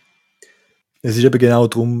einfach. es ist eben genau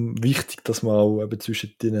darum wichtig, dass man auch eben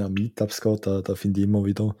zwischen den Meetups geht, da finde ich immer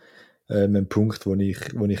wieder einen Punkt, wo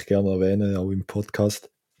ich gerne erwähne, auch im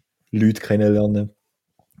Podcast, Leute kennenlernen,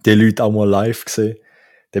 die Leute auch mal live sehen,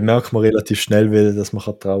 dann merkt man relativ schnell, dass man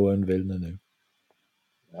kann trauen und welchen nicht.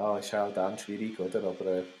 Ja, ist auch dann schwierig, oder?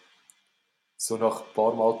 Aber so nach ein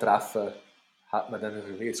paar Mal treffen hat man dann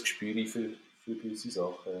ein Gespür für gewisse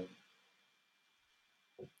Sachen.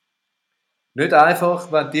 Nicht einfach,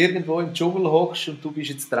 wenn du irgendwo im Dschungel hockst und du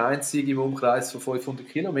bist jetzt der Einzige im Umkreis von 500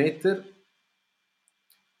 Kilometern.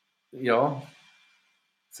 Ja,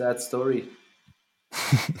 sad story.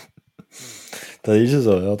 Das ist es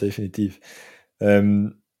so, ja, definitiv.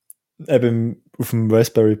 Ähm, Eben auf dem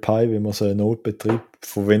Raspberry Pi, wenn man so eine Node betreibt,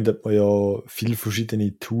 verwendet man ja viele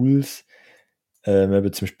verschiedene Tools.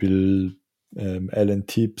 Eben zum Beispiel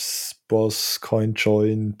LN-Tips, Boss,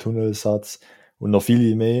 CoinJoin, Tunnelsatz und noch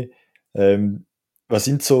viele mehr. Was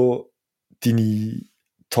sind so deine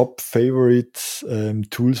Top-Favorite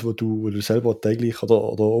Tools, wo du selber täglich oder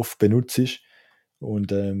oft benutzt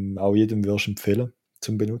und auch jedem würdest empfehlen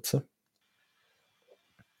zum Benutzen?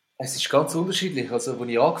 Es ist ganz unterschiedlich. Also, als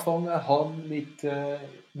ich angefangen habe mit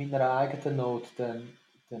meiner eigenen Note,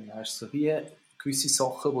 dann hast du so wie gewisse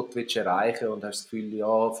Sachen, die du erreichen willst und hast das Gefühl,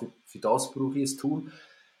 ja, für das brauche ich ein Tool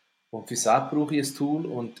und für das brauche ich ein Tool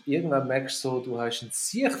und irgendwann merkst du so, du hast einen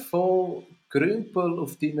Sicht von Grümpel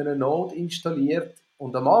auf deiner Node installiert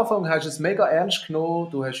und am Anfang hast du es mega ernst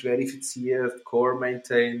genommen, du hast verifiziert, Core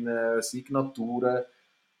Maintainer, Signaturen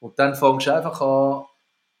und dann fängst du einfach an,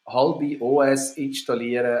 halbe OS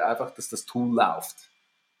installieren, einfach, dass das Tool läuft.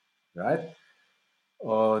 Right?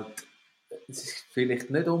 Und es ist vielleicht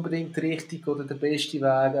nicht unbedingt richtig oder der beste Weg,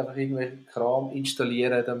 einfach irgendwelchen Kram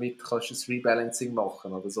installieren, damit du kannst ein Rebalancing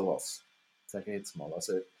machen oder sowas. Sage ich jetzt mal.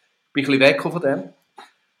 Also, ich bin ein bisschen weg von dem.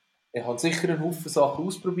 Ich habe sicher einen Haufen Sachen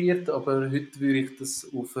ausprobiert, aber heute würde ich das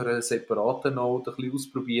auf einer separaten Node ein bisschen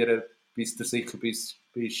ausprobieren, bis du sicher bist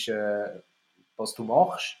was du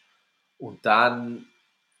machst. Und dann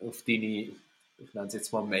auf deine, ich nenne es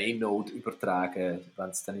jetzt mal Main Node übertragen, wenn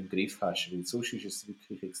du es dann im Griff hast, weil sonst ist es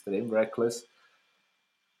wirklich extrem reckless.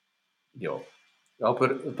 Ja,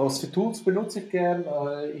 aber was für Tools benutze ich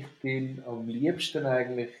gerne? Ich bin am liebsten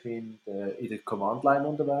eigentlich in der Command-Line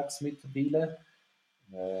unterwegs mittlerweile.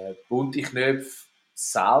 Bunte Knöpfe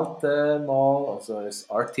selten mal, also das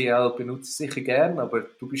RTL benutze ich sicher gern, aber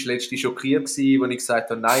du bist letztens schockiert gewesen, als ich gesagt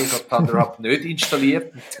habe, nein, ich habe ThunderUp nicht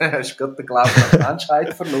installiert. Und dann hast du gerade den Glauben an die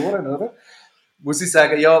Menschheit verloren, oder? Muss ich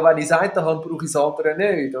sagen, ja, wenn ich das eine habe, brauche ich das andere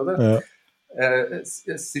nicht, oder? Ja. Es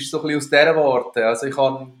ist so ein bisschen aus dieser Warte. Also ich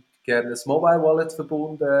habe gerne ein Mobile Wallet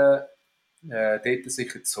verbunden, dort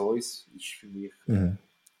sicher Zeus, ist für mich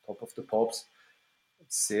Top of the Pops.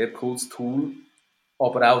 Sehr cooles Tool.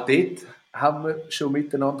 Aber auch dort haben wir schon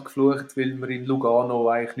miteinander geflucht, weil wir in Lugano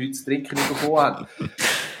eigentlich nichts zu trinken bekommen haben.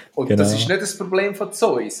 Und das ist Genau. nicht das Problem von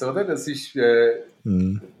Zeus, oder? Das ist,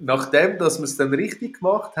 Mhm. nachdem, dass wir es dann richtig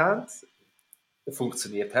gemacht haben,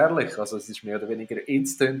 funktioniert herrlich. Also es ist mehr oder weniger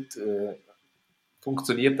instant,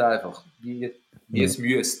 funktioniert einfach, wie Ja. es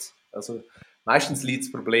müsste. Also meistens liegt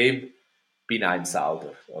das Problem bei einem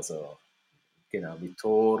selber. Also genau, mit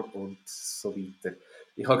Tor und so weiter.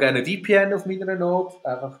 Ich habe gerne VPN auf meiner Note,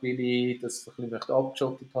 einfach weil ich das ein bisschen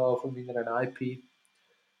abgeschottet habe von meiner IP.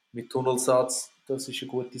 Mit Tunnelsatz, das ist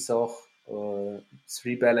eine gute Sache. Das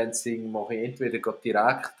Rebalancing mache ich entweder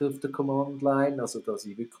direkt auf der Command-Line, also dass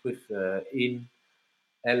ich wirklich in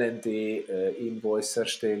LND Invoice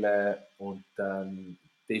erstellen und dann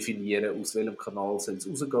definieren, aus welchem Kanal soll es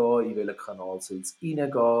rausgehen, in welchem Kanal soll es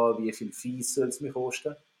reingehen, wie viel Fees soll es mir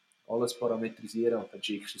kosten. Alles parametrisieren und dann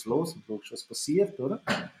schickst du es los und schaust, was passiert, oder?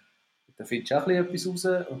 Und dann findest du auch etwas raus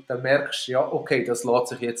und dann merkst du, ja, okay, das lässt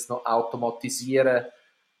sich jetzt noch automatisieren,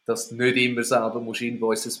 dass du nicht immer selber musst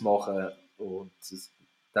Invoices machen und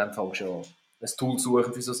dann fängst du an, ein Tool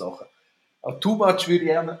suchen für so Sachen. Aber Too Much würde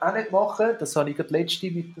ich auch nicht machen. Das habe ich gerade letzte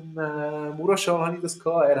mit dem Murashan habe ich das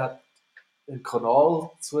gehabt. Er hat einen Kanal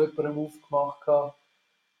zu jemandem aufgemacht gehabt.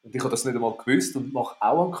 Und ich habe das nicht einmal gewusst und mache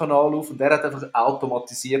auch einen Kanal auf. Und er hat einfach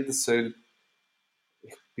automatisiert, das soll,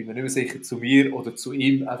 ich bin mir nicht mehr sicher, zu mir oder zu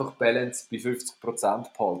ihm einfach Balance bei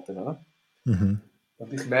 50% behalten. Oder? Mhm.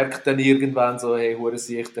 Und ich merke dann irgendwann so, hey,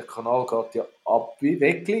 Hurensicht, der Kanal geht ja ab wie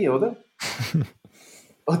Weckli, oder?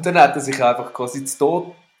 Und dann hat er sich einfach quasi zu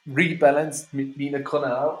Tod rebalanced mit meinem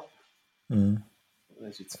Kanal. Mhm. Das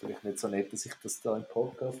ist jetzt vielleicht nicht so nett, dass ich das da im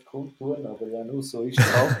Podcast kundtue, aber ja, nur so ist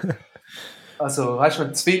es halt. Also, weißt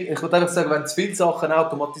du, ich würde einfach sagen, wenn du zu viele Sachen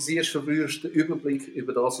automatisierst, verlierst du den Überblick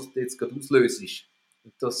über das, was du jetzt gerade auslöst.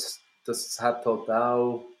 Und das hat halt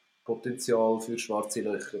auch Potenzial für schwarze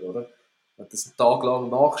Löcher, oder? Wenn du das einen Tag lang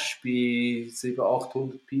machst, bei 700,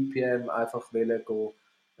 800 ppm, einfach gehen,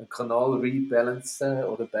 einen Kanal rebalancen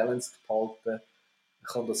oder balanced behalten, dann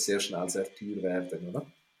kann das sehr schnell sehr teuer werden, oder?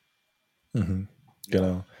 Mhm. Ja.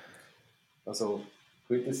 Genau. Also,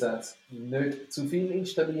 Quintessenz, nicht zu viel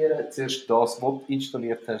installieren, zuerst das, was du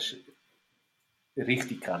installiert hast,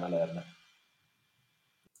 richtig kennenlernen.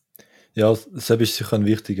 Ja, das ist sicher ein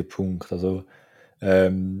wichtiger Punkt. Also,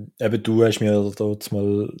 eben du hast mir dort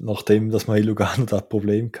mal, nachdem dass wir in Lugano das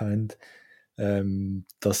Problem kennt,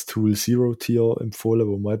 das Tool Zero Tier empfohlen,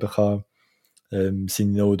 wo man eben kann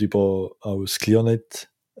seine Node über aus ClearNet,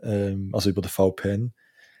 also über den VPN,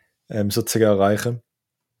 sozusagen erreichen.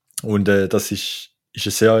 Und das ist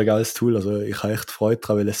ein sehr geiles Tool. Also ich habe echt Freude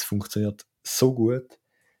daran, weil es funktioniert so gut.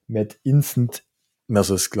 Man hat instant,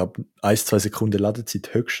 also ich glaube, 1-2 Sekunden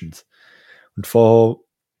Ladezeit höchstens. Und vorher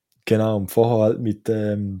halt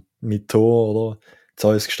mit Tor oder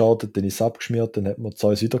Zeus gestartet, dann ist es abgeschmiert, dann hat man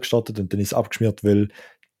Zeus wieder gestartet und dann ist es abgeschmiert, weil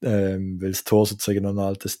das Tor sozusagen einen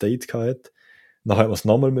alten State hat. Nachher hat man es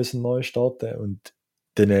nochmal neu starten und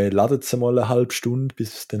dann ladet es mal eine halbe Stunde,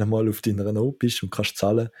 bis du dann mal auf deiner Node bist und kannst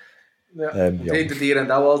zahlen. Ja. Und Ja, hinter dir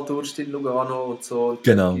haben auch alle Durst in Lugano und so. Und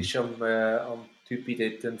dann genau. gibst du am Typi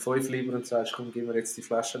dort einen 5 lieber und sagst, komm, gib mir jetzt die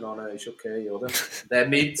Flaschen an, ist okay, oder? Und er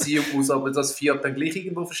nimmt sie und muss aber das Fiat dann gleich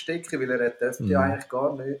irgendwo verstecken, weil er dürfte ja Mhm. eigentlich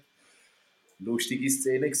gar nicht. Lustige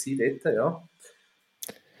Szene gewesen dort, ja.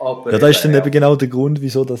 Aber Ja, da ist eben, dann eben ja. genau der Grund,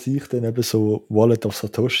 wieso dass ich dann eben so Wallet of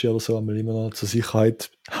Satoshi oder so einmal immer noch zur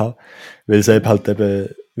Sicherheit habe, weil es eben halt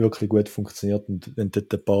eben wirklich gut funktioniert und wenn du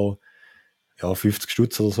dort ein paar, ja, 50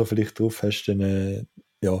 Stutz oder so vielleicht drauf hast, dann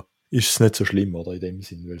ja, ist es nicht so schlimm, oder, in dem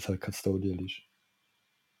Sinn, weil es halt Custodial ist.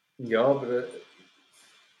 Ja, aber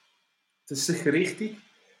das ist sicher richtig.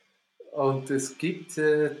 Und es gibt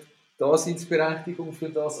Daseinsberechtigung für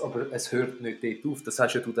das, aber es hört nicht dort auf. Das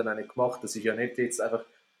hast ja du dann auch nicht gemacht. Das ist ja nicht jetzt einfach,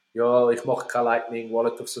 ja, ich mache kein Lightning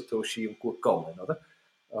Wallet of Satoshi und gut gegangen, oder?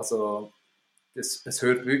 Also, es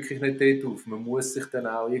hört wirklich nicht dort auf. Man muss sich dann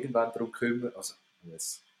auch irgendwann darum kümmern. Also,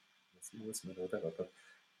 das muss man, oder? Aber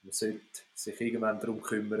man sollte sich irgendwann darum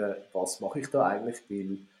kümmern, was mache ich da eigentlich,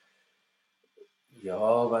 weil ja,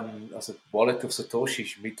 also Wallet of Satoshi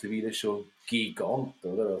ist mittlerweile schon gigant,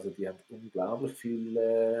 oder? Also die haben unglaublich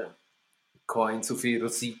viele Coins auf ihrer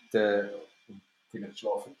Seite und vielleicht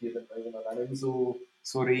schlafen die dann irgendwann auch nicht mehr so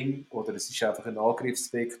so Ring, oder es ist einfach ein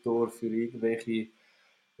Angriffsvektor für irgendwelche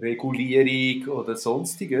Regulierung oder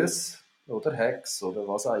sonstiges, oder Hacks oder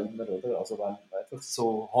was auch immer, oder? Also wenn du einfach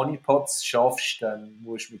so Honeypots schaffst, dann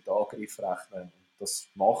musst du mit Angriff rechnen. Und das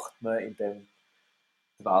macht man, indem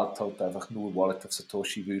die Welt halt einfach nur Wallet of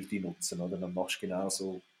Satoshi würde nutzen, oder? Dann machst du genau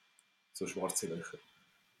so schwarze Löcher.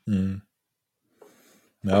 Mhm.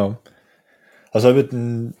 Ja. Also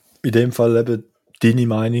eben in dem Fall eben deine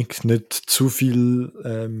Meinung, nicht zu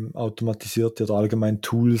viel automatisierte oder allgemein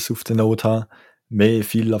Tools auf der Node haben, mehr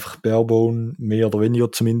viel einfach Barebone, mehr oder weniger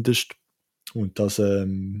zumindest. Und das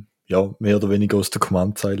ja, mehr oder weniger aus der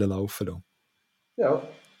Kommandzeile laufen lassen. Ja,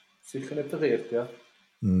 sicher nicht verkehrt, ja.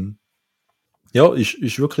 Mhm. Ja,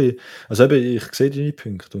 ist wirklich, also eben, ich sehe deine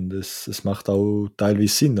Punkte und es macht auch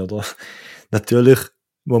teilweise Sinn, oder? Natürlich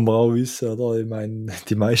muss man auch wissen, oder? Ich meine,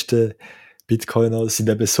 die meisten Bitcoiner sind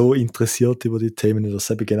eben so interessiert über die Themen, dass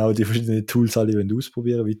sie eben genau die verschiedenen Tools alle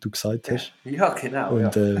ausprobieren, wie du gesagt hast. Ja, genau,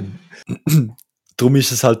 Und ja. darum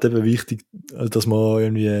ist es halt eben wichtig, dass man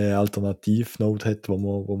irgendwie eine Alternativ-Node hat, wo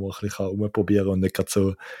man ein bisschen rumprobieren kann und nicht gerade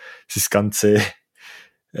so das ganze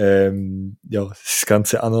ja, das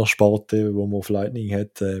ganze Anersparte, wo man auf Lightning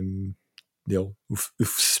hat, ja,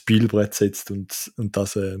 aufs Spielbrett setzt und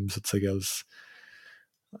das sozusagen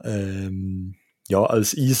ja,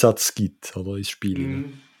 als Einsatz gibt, oder, ins Spiel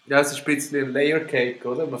rein. Ja, es ist ein bisschen ein Layer Cake,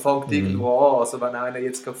 oder? Man fängt Mhm. irgendwo an. Also wenn einer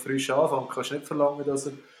jetzt gerade frisch anfängt, kannst du nicht verlangen, dass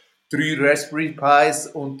er 3 Raspberry Pis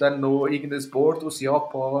und dann noch irgendein Board aus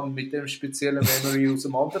Japan mit dem speziellen Memory aus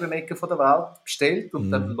einem anderen Ecke von der Welt bestellt und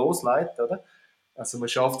dann Mhm. losleitet, oder? Also man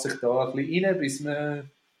schafft sich da ein bisschen rein, bis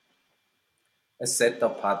man ein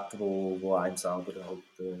Setup hat, wo einem selber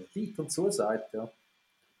halt liegt und zusagt, ja.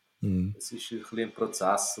 Mhm. Es ist ein bisschen ein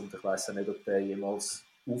Prozess und ich weiß ja nicht, ob der jemals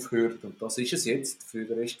aufhört. Und das ist es jetzt. Für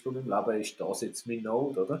den Rest von meinem Leben ist das jetzt mein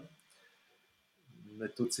Node, oder?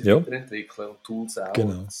 Man tut sich Ja, weiterentwickeln und Tools auch. Und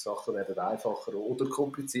genau. Sachen werden einfacher oder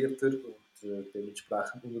komplizierter und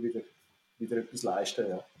dementsprechend immer wieder etwas leisten.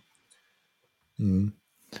 Ja. Mhm.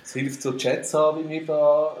 Es hilft so Chats haben, wie wir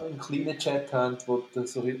da einen kleinen Chat haben, wo du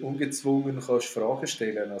so ungezwungen kannst Fragen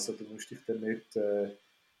stellen. Also du musst dich dann nicht,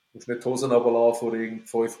 musst nicht die Hosen runterlassen vor irgend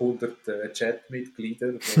 500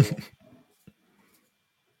 Chatmitgliedern,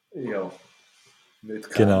 die ja, nicht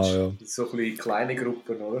Genau, kennst. ja. So ein bisschen kleine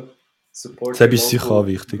Gruppen, oder? Support Das your ist sicher auch local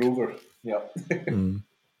wichtig. Rover. Ja. Mhm.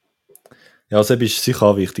 Ja, das ist sicher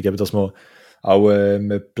auch wichtig, eben, dass man auch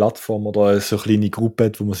eine Plattform oder so eine kleine Gruppe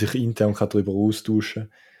hat, wo man sich intern kann darüber austauschen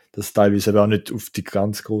kann. Dass teilweise eben auch nicht auf die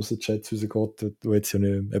ganz grossen Chats rausgeht, wo jetzt ja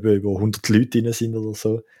nicht, eben über 100 Leute drin sind oder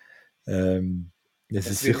so. Das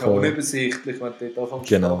Es ist wird auch sicher, unübersichtlich, wenn du dort anfängst Fragen zu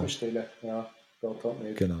genau, stellen. Ja, geht halt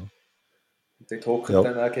nicht. genau. Und dort hocken Ja,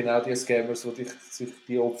 dann auch genau die Scammers, die sich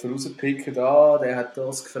die Opfer rauspicken. Ah, der hat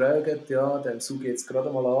das gefragt, ja, dem suche ich jetzt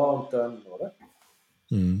gerade mal an und dann, oder?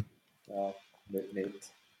 mhm. Ja,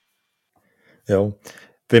 nicht. Ja.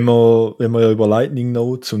 Wenn man ja über Lightning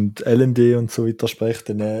Nodes und LND und so weiter spricht,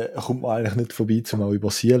 dann kommt man eigentlich nicht vorbei, um auch über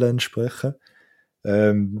CLN zu sprechen.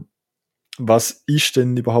 Ähm, Was ist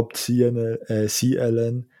denn überhaupt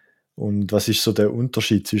CLN und was ist so der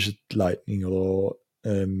Unterschied zwischen Lightning oder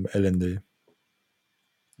LND?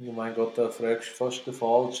 Oh mein Gott, da fragst du fast den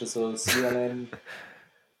Falschen. Also CLN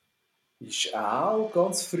ist auch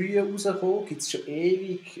ganz früh rausgekommen, gibt es schon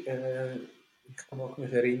ewig. Ich mag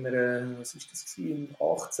mich erinnern, was ist das gewesen? Im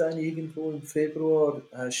 18 irgendwo im Februar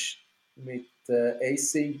hast mit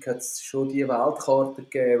Async hat's schon die Weltkarte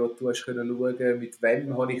gegeben, wo du hast können schauen, mit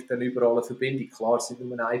wem habe ich denn überall eine Verbindung. Klar, es sind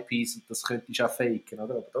nur IPs und das könntest du auch faken,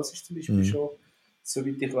 oder? Aber das ist zum Beispiel Mhm. schon,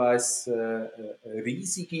 soweit ich weiß, eine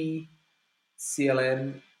riesige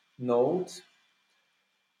CLN-Node.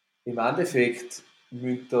 Im Endeffekt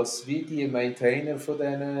müssen das wie die Maintainer von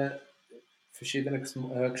diesen verschiedenen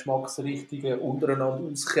Geschmacksrichtungen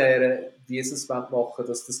untereinander auskehren, wie sie es machen wollen,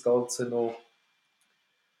 dass das Ganze noch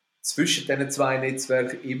zwischen diesen zwei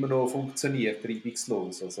Netzwerken immer noch funktioniert,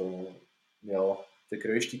 reibungslos. Also, ja, der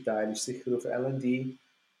grösste Teil ist sicher auf LND,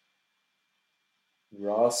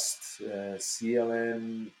 Rust,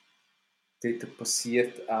 CLN, dort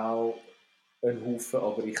passiert auch ein Haufen,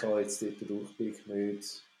 aber ich habe jetzt dort den Durchblick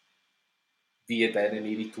nicht, wie denen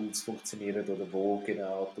ihre Tools funktionieren oder wo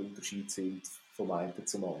genau die Unterschiede sind vom einen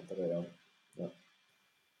zum anderen. Ja. Ja.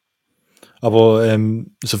 Aber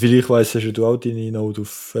soviel ich weiß, hast du auch deine Node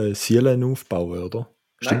auf CLN aufbauen, oder? Nein,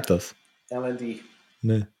 Stimmt das? LND.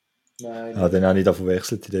 Nein. Nein, Ah, nicht. dann habe ich da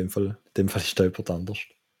verwechselt in dem Fall. In dem Fall ist da jemand anders.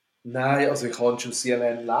 Nein, also ich habe schon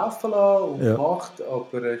CLN laufen lassen und Ja. gemacht,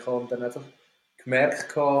 aber ich habe dann einfach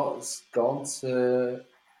gemerkt, das ganze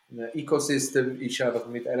Ecosystem ist einfach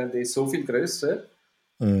mit LND so viel grösser,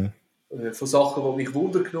 Mhm. von Sachen, die mich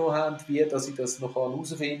Wunder genommen haben, wie dass ich das noch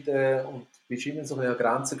herausfinden kann. Und bist immer so an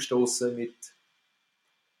Grenzen gestoßen mit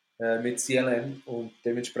CLM. Und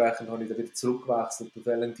dementsprechend habe ich dann wieder zurückgewechselt auf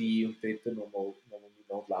LND und dort nochmal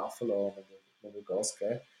laufen lassen, nochmal Gas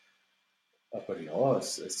geben. Aber ja,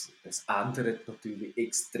 es ändert natürlich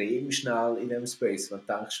extrem schnell in diesem Space. Wenn du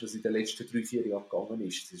denkst, was in den letzten 3-4 Jahren gegangen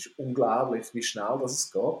ist, es ist unglaublich, wie schnell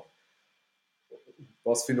das geht.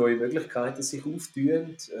 Was für neue Möglichkeiten sich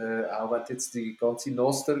auftun. Auch wenn du jetzt die ganze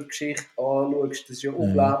Noster-Geschichte anschaust, das ist ja Mhm.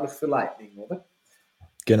 unglaublich für Lightning, oder?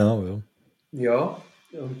 Genau, ja. Ja,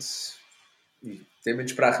 und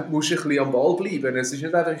dementsprechend musst du ein bisschen am Ball bleiben. Es ist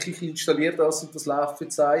nicht einfach, ich installiere das und das läuft für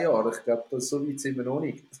 10 Jahre. Ich glaube, so weit sind wir noch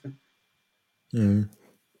nicht. Mhm. Mhm.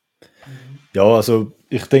 Ja, also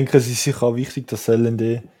ich denke, es ist sicher auch wichtig, dass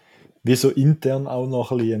LND wie so intern auch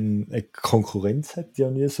noch ein bisschen eine Konkurrenz hat, ja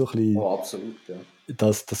nie so ein bisschen Oh, absolut, ja.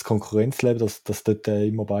 das Konkurrenzleben, dass dort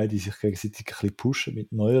immer beide sich gegenseitig ein bisschen pushen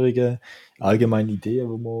mit neueren, allgemeinen Ideen,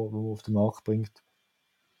 wo man auf den Markt bringt.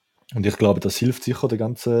 Und ich glaube, das hilft sicher der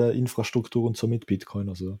ganzen Infrastruktur und so mit Bitcoin.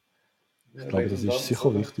 Also ich glaube, das ist Redundanz, sicher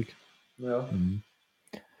oder? wichtig. Ja. Mhm.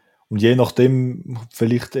 Und je nachdem,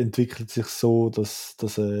 vielleicht entwickelt sich so, dass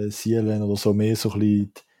CLN oder so mehr so ein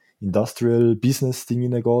bisschen die Industrial Business Ding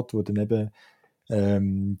hineingeht, wo dann eben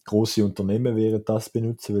große Unternehmen werden das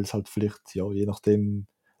benutzen, weil es halt vielleicht, ja, je nachdem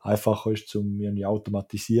einfacher ist zum irgendwie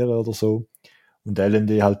automatisieren oder so. Und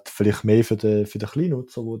LND halt vielleicht mehr für den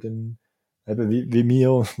Kleinnutzer, wo dann eben wie wir,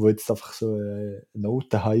 wo jetzt einfach so eine Note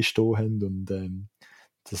daheim stehen haben und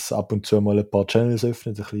das ab und zu mal ein paar Channels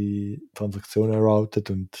öffnet, ein bisschen Transaktionen routet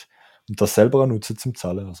und das selber auch nutzen zum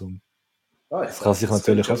Zahlen. Also Ah, ich das kann denke, sich das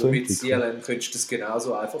natürlich könntest du auch aber so mit entwickeln. CLM könntest du das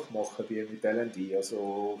genauso einfach machen wie mit LND.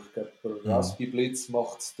 Also ich glaube, der Mhm. Raspberry Blitz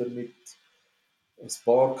macht es damit ein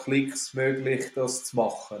paar Klicks möglich, das zu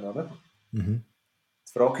machen. Oder? Mhm.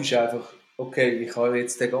 Die Frage ist einfach, okay, ich habe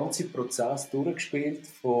jetzt den ganzen Prozess durchgespielt,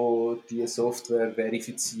 von die Software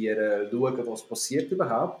verifizieren, schauen, was passiert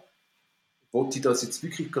überhaupt. Wollte ich das jetzt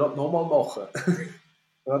wirklich gerade nochmal machen?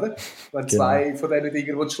 Oder? Wenn Genau. zwei von diesen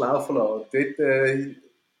Dingen schlaufen lassen. Dort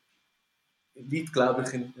liegt, glaube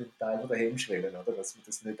ich, ein Teil der Hemmschwellen, oder? Dass man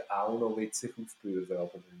das nicht auch noch sich aufbürden.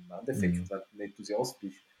 Aber im Mhm. Endeffekt, wenn du ein Enthusiast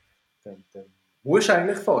bist, dann musst du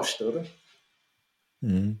eigentlich fast, oder?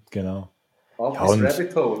 Mhm. Genau. Ab Ja, ins und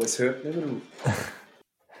Rabbit Hole, es hört nicht mehr auf.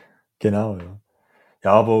 genau, ja.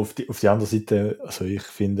 Ja, aber auf die andere Seite, also ich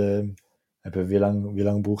finde, eben, wie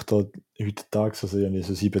lang braucht er heutzutage? Also irgendwie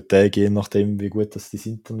so 7 Tage, je nachdem, wie gut das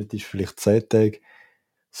Internet ist, vielleicht 10 Tage.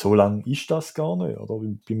 So lang ist das gar nicht, oder?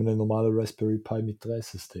 Bei einem normalen Raspberry Pi mit der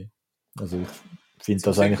SSD. Also ich finde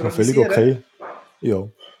Zum das eigentlich noch völlig Synchronisieren okay. Ja,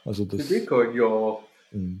 also für das. Bitcoin, ja,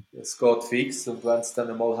 Mm, es geht fix. Und wenn du es dann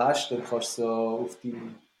einmal hast, dann kannst du es auf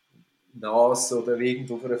deinem NAS oder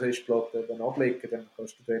irgendwo auf einer Festplatte dann ablegen. Dann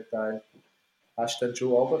kannst du den Teil hast du dann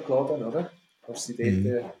schon runtergeladen, oder? Kannst du sie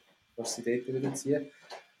mm. dort wieder ziehen.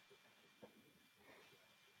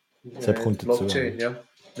 Das Die kommt dazu, ja. Blockchain, ja.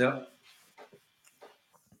 Ja.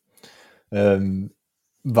 Ähm,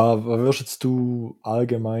 was würdest jetzt du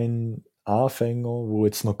allgemein Anfänger, wo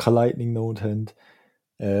jetzt noch keine Lightning Node haben,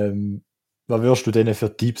 ähm, was würdest du denen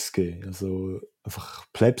für Tipps geben? Also einfach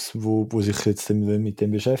Plebs, wo sich jetzt mit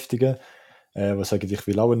dem beschäftigen, was sagen, ich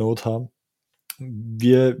will auch eine Node haben.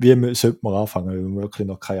 Wie sollte man anfangen, wenn man wirklich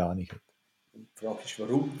noch keine Ahnung hat? Und die Frage ist,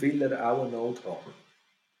 warum will er auch eine Node haben?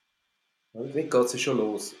 Dort geht es ja schon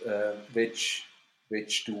los.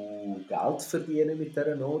 Willst du Geld verdienen mit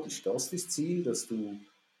dieser Node? Ist das dein Ziel, dass du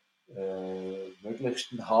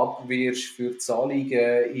möglichst ein Hub wirst für Zahlungen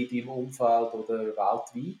in deinem Umfeld oder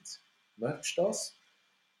weltweit? Möchtest du das?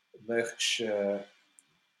 Möchtest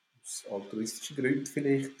aus altruistischen Gründen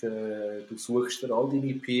vielleicht, du suchst dir all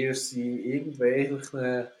deine Peers in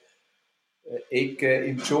irgendwelchen Ecken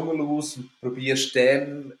im Dschungel aus und probierst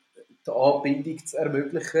dann die Anbindung zu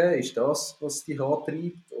ermöglichen? Ist das, was dich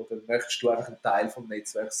antreibt? Oder möchtest du einfach ein Teil des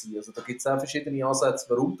Netzwerks sein? Also da gibt es auch verschiedene Ansätze,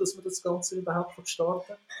 warum dass man das Ganze überhaupt starten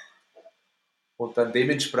kann. Und dann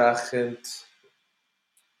dementsprechend,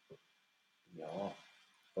 ja,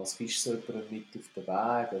 was gibst du so jemandem mit auf den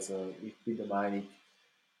Weg? Also ich bin der Meinung,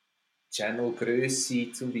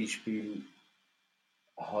 Channel-Grösse zum Beispiel,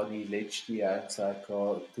 habe ich letztes Jahr gesagt,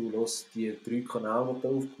 du los die 3 Kanäle, die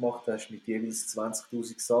du aufgemacht hast, mit jeweils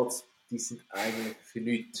 20.000 Satz, die sind eigentlich für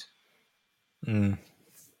nichts. Mm,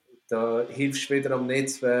 Da hilfst du weder am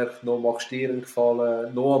Netzwerk, noch machst du dir einen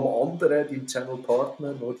Gefallen, noch am anderen, deinem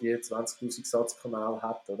Channel-Partner, der die 20.000 Satz-Kanal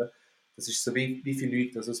hat. Oder? Das ist so wie für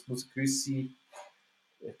nichts. Also es muss eine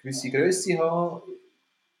gewisse Größe haben,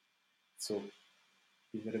 so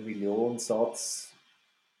bei einer Million Satz,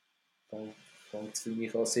 fängt es für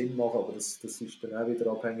mich an Sinn machen, aber das ist dann auch wieder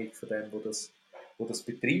abhängig von dem, wo das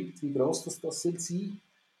betreibt, wie gross das soll sein.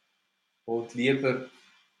 Und lieber,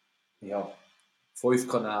 ja, 5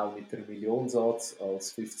 Kanäle mit einem Millionensatz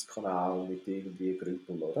als 50 Kanäle mit irgendwie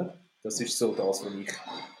Grüppel, oder? Das ist so das, was ich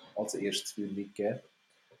als erstes mitgeben würde.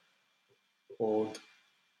 Und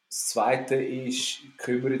das Zweite ist,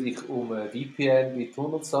 kümmere dich um ein VPN mit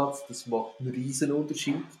Tunnelsatz. Das macht einen riesen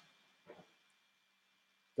Unterschied.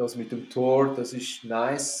 Das mit dem Tor, das ist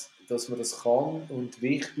nice, dass man das kann und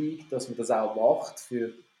wichtig, dass man das auch macht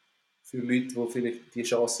für Leute, die vielleicht die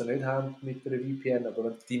Chance nicht haben mit einer VPN. Aber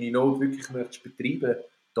wenn du deine Node wirklich möchtest betreiben,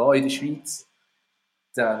 da in der Schweiz,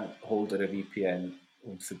 dann hol dir eine VPN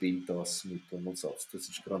und verbind das mit Tunnelsatz. Das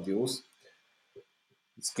ist grandios.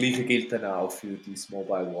 Das Gleiche gilt dann auch für dein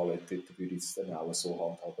Mobile Wallet. Dort würde ich es dann auch so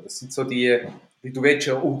handhaben. Das sind so die, wie du willst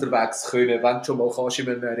ja unterwegs können, wenn du schon mal kannst in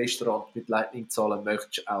einem Restaurant mit Lightning zahlen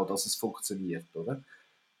möchtest, auch, dass es funktioniert, oder?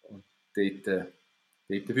 Und dort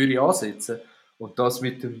würde ich ansetzen. Und das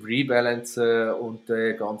mit dem Rebalancen und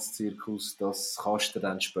dem ganzen Zirkus, das kannst du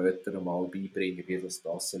dann später mal beibringen, wie das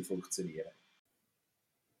soll funktionieren.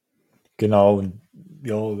 Genau, und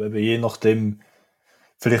ja, eben je nachdem,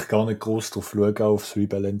 vielleicht gar nicht groß drauf schauen, aufs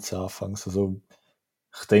Rebalance anfangs. Also,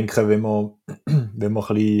 ich denke, wenn man, wenn man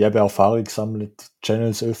ein bisschen eben Erfahrung sammelt,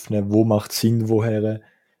 Channels öffnen, wo macht Sinn, woher,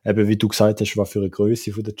 eben wie du gesagt hast, was für eine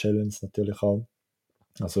Größe von der Challenge natürlich auch.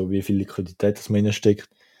 Also, wie viel Liquidität das man reinsteckt.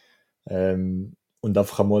 Und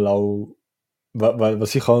einfach einmal auch,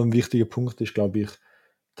 was sicher auch ein wichtiger Punkt ist, glaube ich,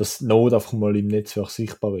 dass Node einfach mal im Netzwerk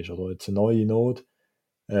sichtbar ist. Oder jetzt eine neue Node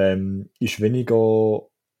ist weniger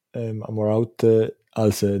am Routen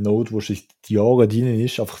als eine Node, wo sich die Jahre drin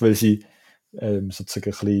ist, einfach weil sie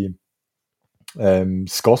sozusagen ein bisschen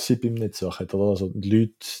das Gossip im Netzwerk hat. Oder? Also die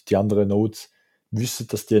Leute, die anderen Nodes wissen,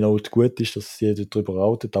 dass die Node gut ist, dass sie darüber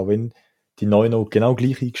routet, auch wenn die neue Node genau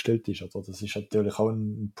gleich eingestellt ist. Oder? Das ist natürlich auch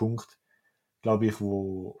ein Punkt, glaube ich,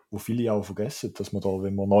 wo viele auch vergessen, dass man da,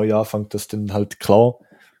 wenn man neu anfängt, dass dann halt klar,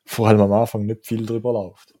 vor allem am Anfang nicht viel drüber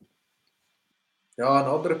läuft. Ja, ein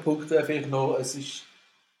anderer Punkt wäre vielleicht noch, es ist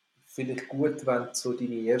vielleicht gut, wenn du so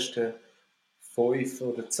deine ersten 5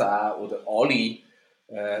 oder 10 oder alle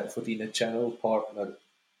von deinen Channel-Partnern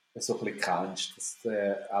so ein bisschen kennst, dass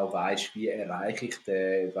du auch weißt, wie erreiche ich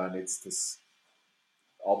den, wenn jetzt das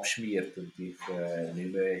abschmiert und ich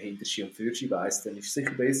nicht mehr hinter Ski und Fürschi weiss, dann ist es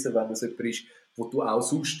sicher besser, wenn das jemand ist, wo du auch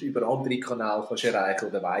sonst über andere Kanäle kannst erreichen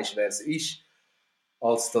oder weißt, wer es ist,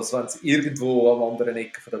 als dass, wenn es irgendwo am anderen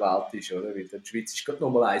Ecke der Welt ist, oder? Weil die Schweiz ist gerade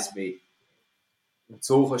nochmal eins mehr. Und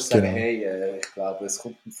so kannst du sagen, Genau. hey, ich glaube, es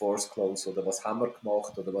kommt ein Force Close oder was haben wir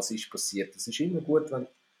gemacht oder was ist passiert. Das ist immer gut, wenn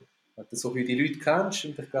du so viele die Leute kennst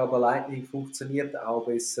und ich glaube, Lightning funktioniert auch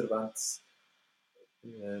besser, wenn es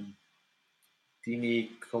ähm, deine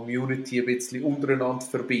Community ein bisschen untereinander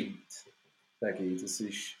verbindet. Sage ich. Das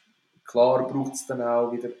ist, klar braucht es dann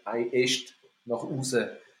auch wieder ein Est nach außen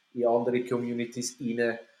in andere Communities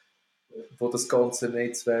rein, wo das ganze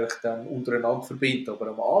Netzwerk dann untereinander verbindet. Aber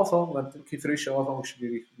am Anfang, wenn du wirklich frisch anfängst,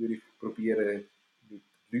 würde ich probieren, mit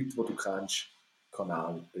Leuten, die du kennst,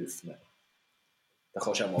 Kanal öffnen. Da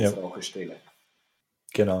kannst du auch mal Ja. Fragen stellen.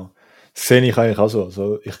 Genau. Das sehe ich eigentlich auch so.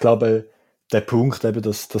 Also ich glaube, der Punkt eben,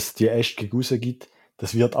 dass die Äste gibt,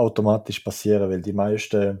 das wird automatisch passieren, weil die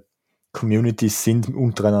meisten Communities sind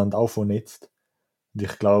untereinander auch vernetzt. Und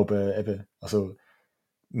ich glaube eben, also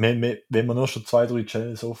wenn man nur schon 2, 3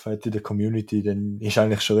 Channels offen hat in der Community, dann ist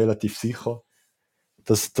eigentlich schon relativ sicher,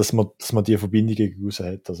 dass man die Verbindungen raus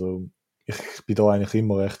hat. Also ich bin da eigentlich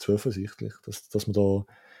immer recht zuversichtlich, dass man da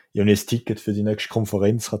irgendwie ein Ticket für die nächste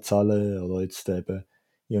Konferenz kann zahlen oder jetzt eben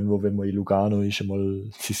irgendwo, wenn man in Lugano ist, einmal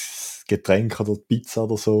sein Getränk oder die Pizza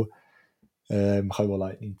oder so, kann über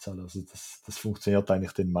Lightning zahlen. Also das funktioniert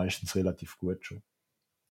eigentlich dann meistens relativ gut schon.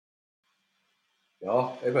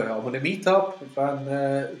 Ja, eben, an einem Meetup, wenn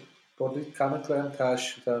ein paar Leute kennengelernt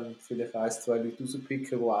hast, dann vielleicht 1, 2 Leute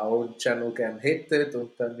rauspicken, die auch einen Channel gerne hätten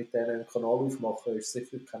und dann mit denen einen Kanal aufmachen, ist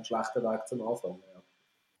sicher kein schlechter Weg zum Anfang. Ja.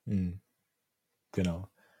 Mhm, genau.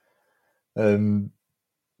 Ähm,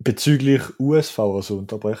 Bezüglich USV, also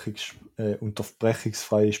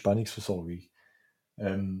unterbrechungsfreie Spannungsversorgung,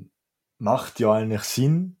 ähm, macht ja eigentlich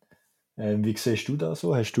Sinn. Wie siehst du das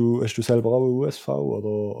so? Hast du selber auch eine USV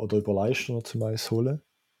oder überleist du noch zum Eis holen?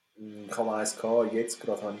 Ich habe eins gehabt, jetzt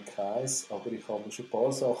gerade habe ich keins, aber ich habe mir schon ein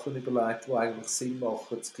paar Sachen überlegt, die eigentlich Sinn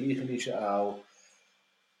machen. Das Gleiche ist auch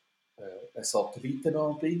eine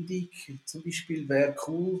Satellitenanbindung, zum Beispiel, wäre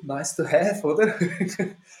cool, nice to have, oder?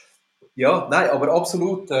 Ja, nein, aber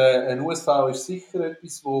absolut, ein USV ist sicher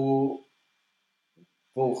etwas, wo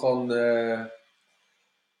kann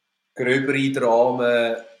gröbere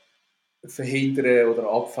Dramen verhindern oder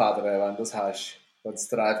abfedern, wenn du das hast. Wenn es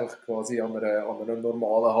dir einfach quasi an einem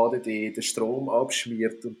normalen HDD den Strom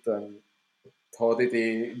abschmiert und dann die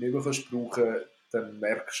HDD nicht mehr kannst brauchen, dann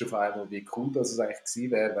merkst du auf einmal, wie cool das eigentlich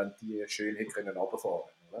gewesen wäre, wenn die schön hätte können runterfahren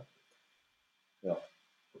können. Ja.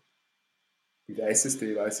 Bei der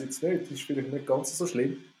SSD weiss ich jetzt nicht, das ist vielleicht nicht ganz so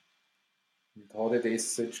schlimm. Und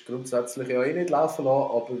HDDs solltest du grundsätzlich ja eh nicht laufen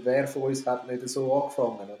lassen, aber wer von uns hat nicht so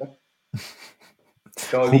angefangen, oder?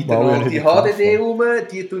 Da Kommt liegt man eine auch ja nicht alte in Kauf HDD vor. rum,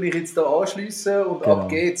 die tue ich jetzt hier anschliessen und ab Genau,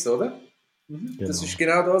 geht's, oder? Mhm. Das ist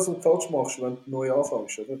genau. genau das, was du falsch machst, wenn du neu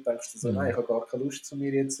anfängst, oder? Du denkst dir so, nein, ich Mhm. habe gar keine Lust, zu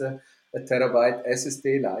mir jetzt eine Terabyte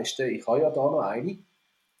SSD leisten. Ich habe ja da noch eine.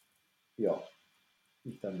 Ja,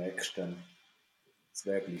 und dann merkst du dann, es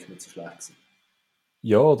wäre gleich nicht so schlecht gewesen.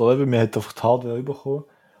 Ja, oder eben, man hat einfach die Hardware bekommen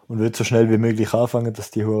und will so schnell wie möglich anfangen, dass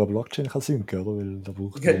die hohe Blockchain kann sinken, oder? Weil da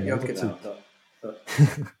braucht man dann Ja, auch wieder genau. Zeit. Ja. Ja.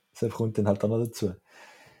 Das kommt dann halt auch noch dazu.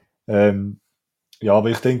 Ähm, ja, aber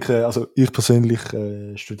ich denke, also ich persönlich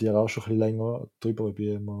studiere auch schon ein bisschen länger drüber, ob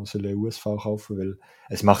ich mal so eine USV kaufen, weil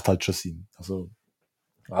es macht halt schon Sinn. Also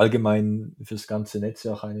allgemein für das ganze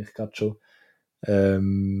Netzwerk eigentlich gerade schon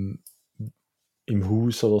ähm, im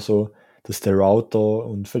Haus oder so, dass der Router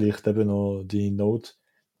und vielleicht eben noch die Node,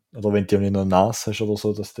 oder wenn du die noch NAS hast oder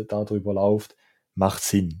so, dass der da drüber läuft, macht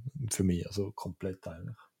Sinn für mich, also komplett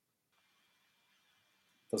eigentlich.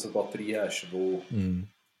 Dass du eine Batterie hast, die, Mhm.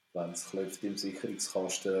 wenn es klopft im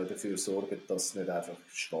Sicherungskasten, dafür sorgt, dass es nicht einfach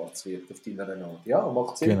schwarz wird auf deiner Naht. Ja,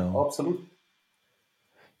 macht Sinn, Genau. absolut.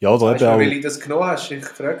 Ja, Jetzt oder sagst eben du mir, weil auch, ich das genommen hast. Ich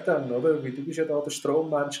frage dann, oder? Weil du bist ja da der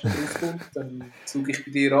Strommensch, der draufkommt. Dann suche ich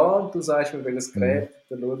bei dir an und du sagst mir, welches mhm. Gerät.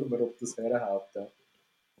 Dann schauen wir, ob das herhaut. Ja.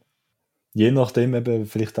 Je nachdem eben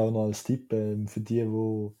vielleicht auch noch als Tipp für die,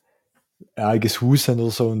 die ein eigenes Haus haben oder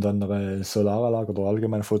so und an einer Solaranlage oder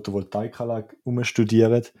allgemein Photovoltaikanlage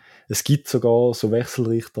umstudieren. Es gibt sogar so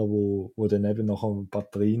Wechselrichter, wo dann eben nachher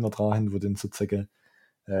Batterien noch dran haben, wo dann sozusagen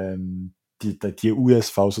die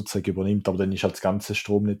USV sozusagen übernimmt, aber dann ist halt das ganze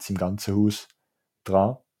Stromnetz im ganzen Haus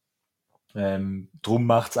dran. Darum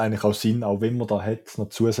macht es eigentlich auch Sinn, auch wenn man da hat, noch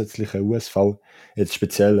zusätzliche USV, jetzt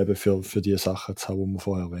speziell eben für die Sachen zu haben, die wir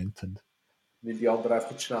vorher erwähnt haben. Weil die andere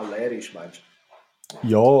einfach zu schnell leer ist, meinst du?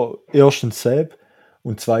 Ja, erstens selbst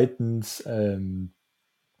und zweitens,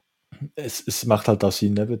 es macht halt auch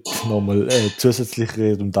Sinn, eben nochmal zusätzliche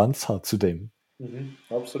Redundanz hat zu dem. Mhm,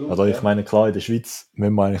 absolut, Oder ich ja. meine, klar, in der Schweiz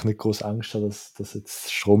müssen wir eigentlich nicht groß Angst haben, dass jetzt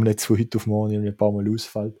das Stromnetz von heute auf morgen irgendwie ein paar Mal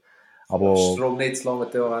ausfällt. Ja, das Aber Stromnetz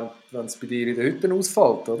langt ja, wenn es bei dir in der Hütte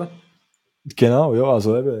ausfällt, oder? genau, ja,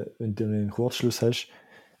 also eben, wenn du einen Kurzschluss hast,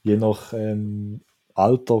 je nach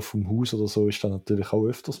Alter vom Haus oder so, ist das natürlich auch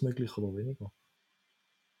öfters möglich oder weniger.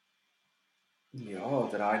 Ja,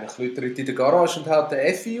 der eine klettert in der Garage und haut den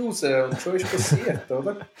Effi raus und schon ist passiert,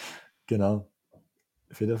 oder? Genau,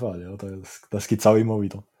 auf jeden Fall, ja, das gibt es auch immer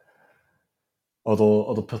wieder.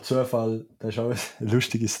 Oder per Zufall, das ist auch eine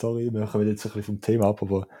lustige Story, wir kommen jetzt ein bisschen vom Thema ab,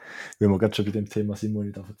 aber wenn wir gerade schon bei dem Thema sind, muss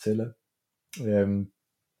ich da erzählen. Ähm,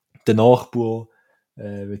 der Nachbar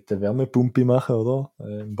will eine Wärmepumpe machen, oder?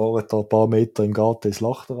 Bohrt da ein paar Meter im Garten ins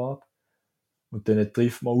Loch dran und dann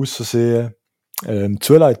trifft man aus Versehen die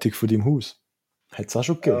Zuleitung von deinem Haus. Hat es auch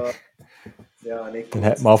schon gegeben. Ja, ja, nicht Dann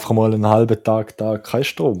gut. hat man einfach mal einen halben Tag keinen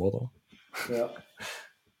Strom, oder? Ja.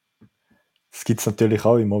 Das gibt es natürlich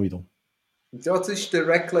auch immer wieder. Und ja, das ist der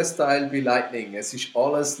Reckless-Style bei Lightning. Es ist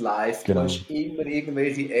alles live. Du Genau. hast immer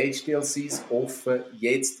irgendwelche HDLCs offen,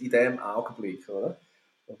 jetzt in dem Augenblick, oder?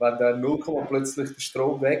 Und wenn dann 0, plötzlich der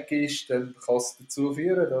Strom weg ist, dann kann es dazu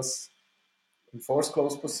führen, dass ein Force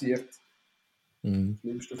Close passiert. Mhm.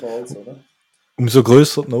 Schlimmstenfalls, oder? Umso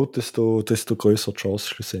größer die Not, desto größer die Chance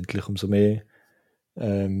schlussendlich. Umso mehr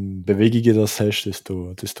Bewegungen das hast,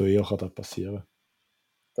 desto eher kann das passieren.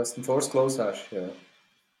 Dass du einen Force Close hast, ja.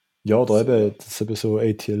 Ja, Das oder ist so, ja. eben, das eben so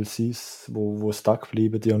ATLCs, wo stuck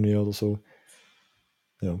bleiben irgendwie oder so.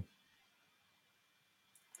 Ja.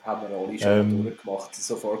 Haben wir alle schon mal Ähm, durchgemacht,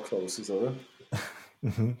 so Force Closes, oder?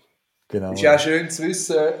 mhm. Ist Genau, ja auch ja. schön zu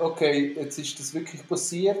wissen, okay, jetzt ist das wirklich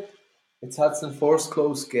passiert, jetzt hat es einen Force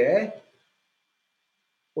Close gegeben.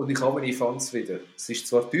 Und ich habe meine Funds wieder. Es war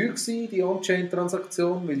zwar teuer gewesen, die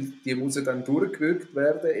On-Chain-Transaktion, weil die muss ja dann durchgewirkt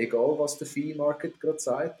werden, egal was der Fee-Market gerade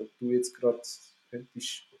sagt. Ob du jetzt gerade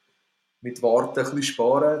könntest mit Warten ein bisschen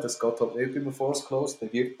sparen, das geht halt nicht beim Force Close,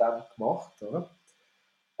 der wird dann gemacht. Oder?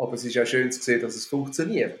 Aber es ist auch schön zu sehen, dass es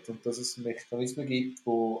funktioniert und dass es Mechanismen gibt, die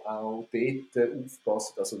auch dort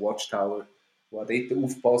aufpassen, also Watchtower, die auch dort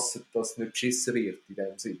aufpassen, dass nicht beschissen wird in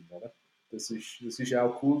dem Sinn. Oder? Das ist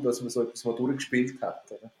auch cool, dass man so etwas mal durchgespielt hat.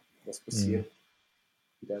 Oder? Was Mhm. passiert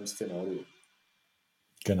in diesem Szenario?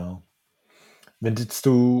 Genau. Wenn jetzt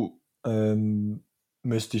du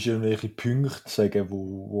müsstest du irgendwelche Punkte sagen,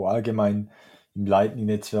 wo allgemein im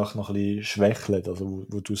Lightning-Netzwerk noch ein bisschen schwächeln, also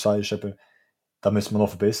wo du sagst, eben, da müssen wir noch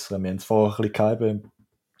verbessern. Wir haben es vorher ein bisschen gehabt, eben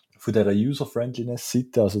von dieser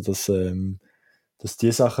User-Friendliness-Seite, also dass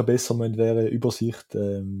die Sachen besser müssen wären, Übersicht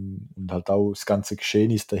und halt auch das ganze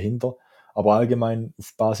Geschehnis dahinter. Aber allgemein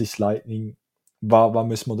auf Basis Lightning, was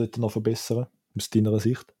müssen wir dort noch verbessern, aus deiner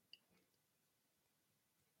Sicht?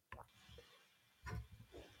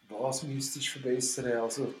 Was müsstest du verbessern?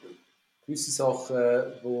 Also gewisse Sachen,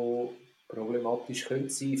 die problematisch können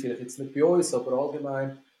sein, vielleicht jetzt nicht bei uns, aber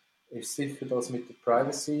allgemein ist sicher das mit der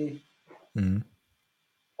Privacy Mhm.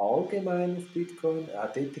 allgemein auf Bitcoin.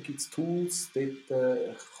 Auch dort gibt es Tools,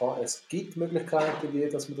 es gibt Möglichkeiten, wie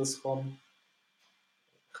dass man das kann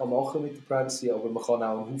machen mit der Privacy, aber man kann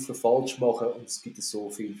auch einen Haufen falsch machen und es gibt so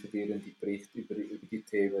viele verwirrende Berichte über die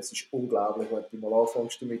Themen. Es ist unglaublich, wenn du mal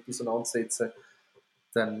anfängst damit auseinandersetzen,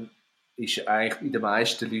 dann ist eigentlich bei den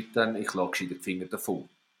meisten Leuten dann, ich lasse den Finger davon.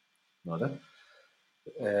 Oder?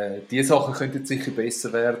 Die Sachen könnten sicher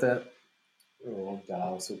besser werden und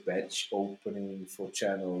auch so Batch-Opening von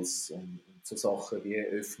Channels und so Sachen wie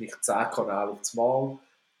öffne ich 10 Kanäle auf das Mal,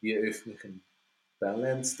 wie öffne ich einen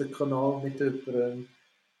balanced Kanal mit jemandem.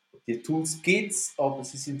 Die Tools gibt es, aber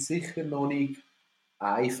sie sind sicher noch nicht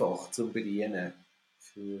einfach zu bedienen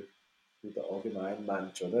für den allgemeinen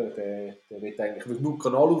Menschen. Oder? Der will eigentlich nur einen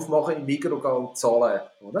Kanal aufmachen, im Migros gehen und zahlen.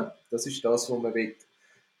 Oder? Das ist das, was man will,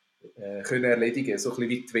 können erledigen, so ein bisschen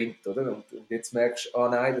wie Twint. Oder? Und jetzt merkst du,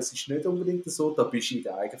 nein, das ist nicht unbedingt so, da bist du in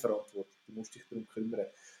der Eigenverantwortung, du musst dich darum kümmern.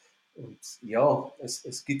 Und ja,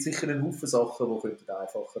 es gibt sicher einen Haufen Sachen, die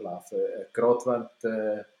einfacher laufen könnten. Gerade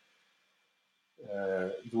wenn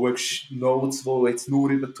du schaust, Nodes, die jetzt nur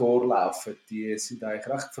über Tor laufen, die sind eigentlich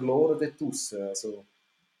recht verloren dort draussen. Also,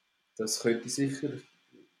 das könnte sicher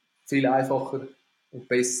viel einfacher und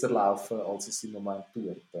besser laufen, als es im Moment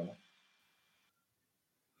tut.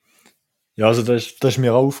 Ja, also das ist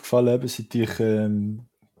mir auch aufgefallen, eben, seit ich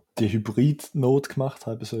die Hybrid-Not gemacht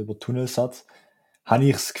habe, so über Tunnelsatz, habe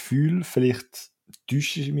ich das Gefühl, vielleicht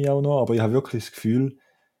täusche ich mich auch noch, aber ich habe wirklich das Gefühl,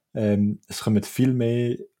 es kommen viel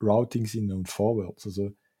mehr Routings in und Forwards.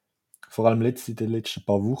 Also vor allem in den letzten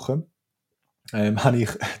paar Wochen habe ich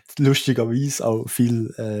lustigerweise auch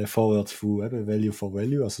viel Forwards von eben Value for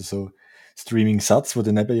Value, also so Streaming-Satz, wo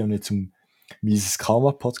dann eben ja nicht zum Mises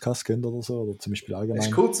Karma-Podcast gehen oder so, oder zum Beispiel Es ist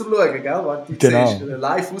allgemein. cool zum Schauen, gell? Wenn du siehst, Genau.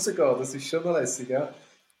 live rausgehen, das ist schon noch lässig. Ja,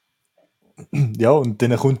 Ja, und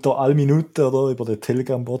dann kommt da alle Minuten, oder, über den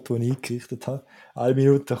Telegram-Bot, den ich eingerichtet habe, alle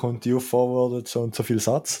Minuten kommt die forwardet so und so viel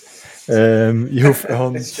Satz. Ich hoffe, wir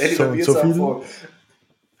haben das stelle ich so mir und so mühsam viel. vor.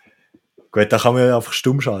 Gut, da kann man ja einfach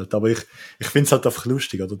stumm schalten, aber ich finde es halt einfach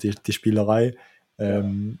lustig, oder, die Spielerei. Ja.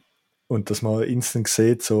 Und dass man instant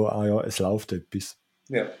sieht, so, ja, es läuft etwas.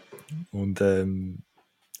 Ja. Und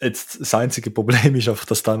jetzt das einzige Problem ist einfach,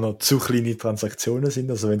 dass da noch zu kleine Transaktionen sind,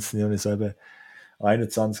 also wenn es ja nicht so eben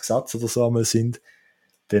 21 Satz oder so einmal sind,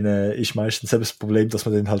 dann ist meistens eben das Problem, dass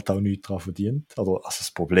man dann halt auch nichts daran verdient. Also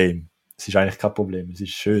das Problem. Es ist eigentlich kein Problem. Es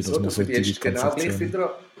ist schön, dass Wieso? man Du solche verdienst genau gleich viel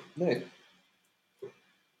Transaktionen. dran. Nicht?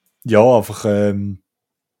 Ja, einfach,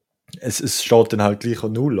 es steht dann halt gleich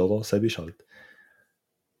an Null, oder? Das ist halt.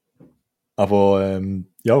 Aber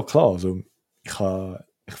ja, klar, also ich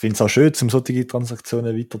finde es auch schön, um solche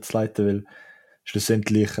Transaktionen weiterzuleiten, weil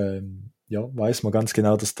schlussendlich ja, weiß man ganz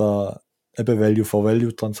genau, dass da eben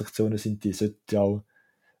Value-for-Value-Transaktionen sind, die sollten ja auch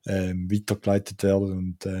weitergeleitet werden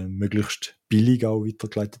und möglichst billig auch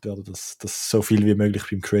weitergeleitet werden, dass so viel wie möglich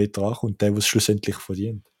beim Creator ankommt, der, was schlussendlich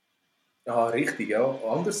verdient. Ah, richtig, ja.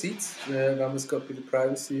 Andererseits, wenn wir es gerade bei der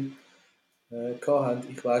Privacy hatten,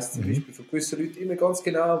 ich weiss zum Mhm. Beispiel von gewissen Leuten immer ganz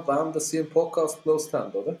genau, wann dass sie einen Podcast gelost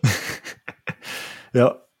haben, oder?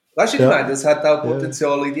 Ja, Weißt du, was ich meine? ja, Das hat auch ja.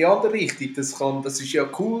 Potenzial in die andere Richtung. Das ist ja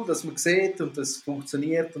cool, dass man sieht und das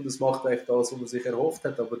funktioniert und das macht eigentlich das, was man sich erhofft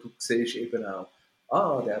hat, aber du siehst eben auch,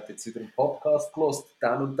 der hat jetzt wieder einen Podcast gelost,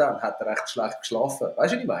 dann und dann hat er recht schlecht geschlafen.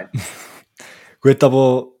 Weißt du, was ich meine? Gut,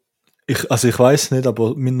 aber ich weiß nicht,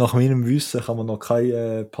 aber nach meinem Wissen kann man noch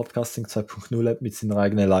keine Podcasting 2.0 App mit seiner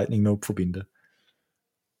eigenen Lightning Node verbinden.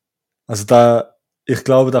 Also ich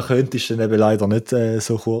glaube, da könntest du dann eben leider nicht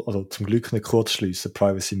so kurz, oder zum Glück nicht kurz schliessen,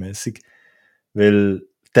 privacy-mäßig, weil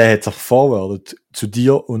der hat sich forwardet zu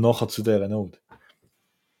dir und nachher zu dieser Node.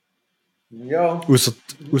 Ja,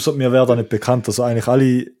 Ausser mir wäre da nicht bekannt. Also eigentlich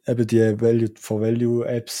alle eben die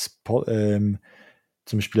Value-for-Value-Apps,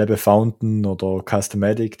 zum Beispiel eben Fountain oder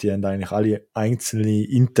Customatic, die haben eigentlich alle einzelne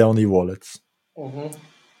interne Wallets. mhm.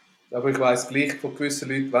 Aber ich weiss gleich von gewissen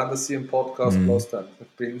Leuten, wenn sie einen Podcast Mhm. gelost haben. Ich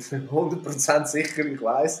bin 100% sicher, ich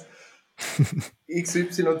weiss.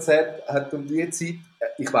 XYZ hat um die Zeit,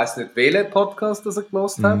 ich weiß nicht, welchen Podcast das er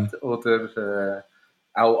gelost Mhm. hat, oder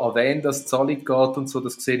auch an wen das die Zahlung geht und so,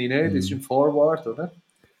 das sehe ich nicht, das ist Mhm. im Forward, oder?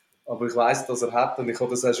 Aber ich weiß, dass er hat und ich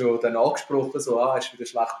habe das auch schon dann angesprochen, so, hast du wieder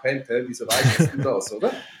schlecht gepennt, wieso weißt jetzt du das, oder?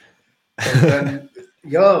 Und dann,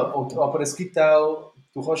 ja, aber es gibt auch,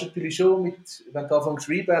 du kannst natürlich schon mit, wenn du anfängst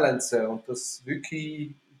rebalancen und das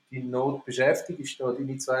wirklich die Not beschäftigt, ist da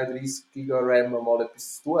deine 32 Giga RAM mal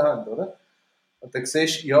etwas zu tun haben, oder? Und dann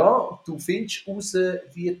siehst du, ja, du findest raus,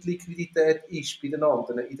 wie die Liquidität ist bei den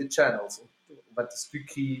anderen in den Channels. Und wenn du das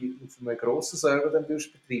wirklich auf einem grossen Server dann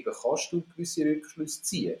betreiben kannst du gewisse Rückschlüsse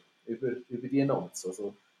ziehen über die Notes.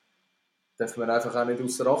 Also darf man einfach auch nicht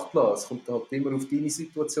außer Acht lassen. Es kommt halt immer auf deine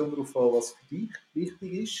Situation drauf an, was für dich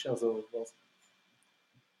wichtig ist. Also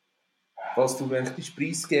was du möchtest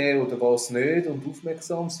preisgeben oder was nicht und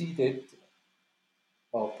aufmerksam sein dort.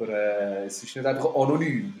 Aber es ist nicht einfach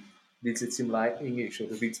anonym, weil es jetzt im Lightning ist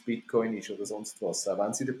oder weil es Bitcoin ist oder sonst was. Auch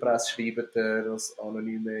wenn sie in der Presse schreiben, das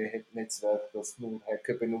anonyme Netzwerk, das nur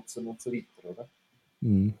Hacker benutzen und so weiter, oder?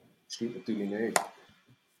 Mhm. Das stimmt natürlich nicht.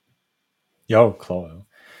 Ja, klar.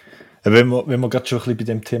 Ja. Wenn wir gerade schon ein bisschen bei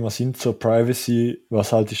dem Thema sind, so Privacy,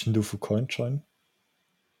 was haltest denn du von CoinJoin?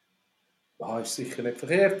 Ist sicher nicht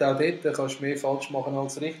verkehrt. Auch dort kannst du mehr falsch machen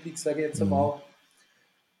als richtig, sage ich jetzt Mhm. einmal.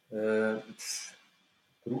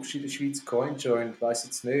 Brauchst du in der Schweiz CoinJoin? Ich weiss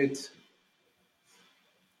jetzt nicht.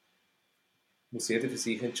 Muss jeder für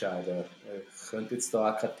sich entscheiden. Ich könnte jetzt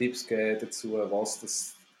da auch keine Tipps geben dazu, was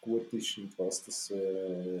das gut ist und was das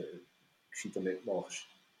gescheiter nicht machst.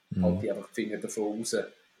 Halt Mhm. die einfach die Finger davon raus.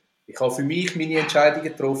 Ich habe für mich meine Entscheidungen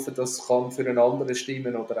getroffen, das kann für einen anderen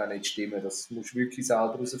stimmen oder auch nicht stimmen. Das musst du wirklich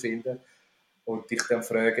selber herausfinden. Und dich dann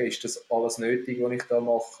fragen, ist das alles nötig, was ich da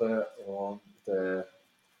mache?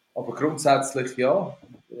 Aber grundsätzlich ja,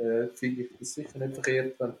 finde ich das sicher nicht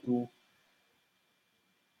verkehrt, wenn du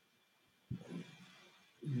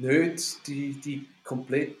nicht die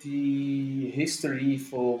komplette History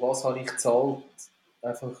von was habe ich gezahlt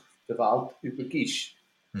einfach der Welt übergibst.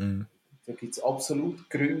 Mhm. Da gibt es absolut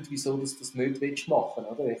Gründe, wieso du das nicht machen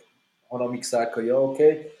willst. Oder? Ich habe nämlich gesagt, ja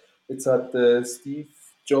okay, jetzt hat Steve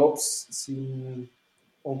Jobs seinen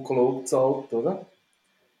Onkologen gezahlt, oder?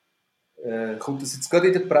 Kommt das jetzt gerade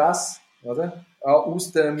in der Presse, oder?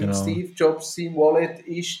 Aus dem Genau. Steve Jobs sein Wallet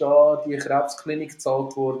ist da die Krebsklinik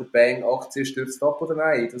gezahlt worden, Bang, Aktie stürzt ab oder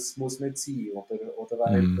nein? Das muss nicht sein. Oder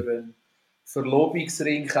wenn Mhm. jemand einen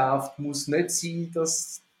Verlobungsring kauft, muss nicht sein,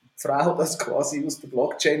 dass die Frau das quasi aus der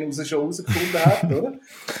Blockchain raus schon herausgefunden hat, oder?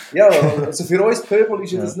 Ja, also für uns Pöbel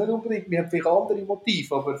ist ja das Ja. nicht unbedingt, wir haben vielleicht andere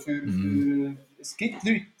Motive, aber Mhm. es gibt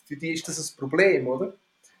Leute, für die ist das ein Problem, oder?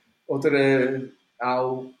 Oder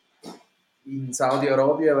auch in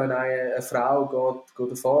Saudi-Arabien, wenn eine Frau geht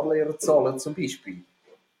den Fahrlehrer zahlen, zum Beispiel.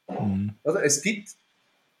 Mhm. Also es gibt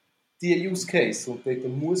diese Use Case und dort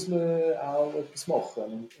muss man auch etwas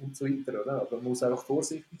machen und so weiter. Oder? Aber man muss einfach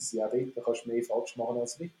vorsichtig sein. Auch dort kannst du mehr falsch machen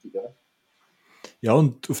als richtig. Oder? Ja,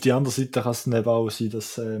 und auf die andere Seite kann es dann eben auch sein,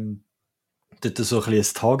 dass dort so ein bisschen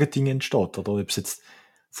ein Targeting entsteht, oder ob es jetzt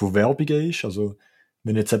von Werbungen ist, also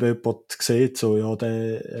wenn jetzt eben jemand sieht, so, ja,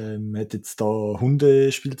 der hat jetzt da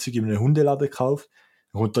Hundespielzeug in einem Hundeladen gekauft,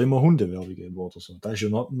 dann kommt da immer Hundewerbung oder so. Das ist ja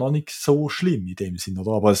noch nicht so schlimm in dem Sinn,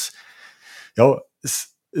 oder? Aber es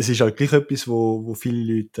ist halt gleich etwas, wo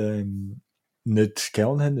viele Leute nicht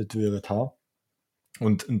gern haben, nicht würden haben.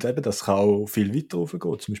 Und eben, das kann auch viel weiter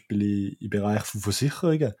raufgehen, zum Beispiel im Bereich von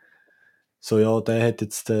Versicherungen. So, ja, der hat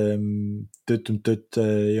jetzt dort und dort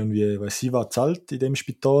irgendwie, weiß ich was, zahlt in dem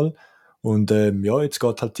Spital. Und ja, jetzt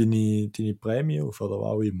geht halt deine Prämie auf oder was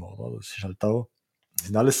auch immer. Oder? Das ist halt auch, das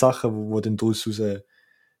sind alles Sachen, wo dann daraus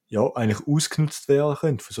ja, eigentlich ausgenutzt werden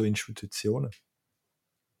können von so Institutionen.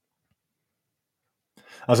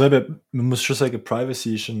 Also eben, man muss schon sagen,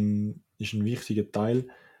 Privacy ist ein wichtiger Teil.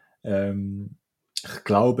 Ähm, ich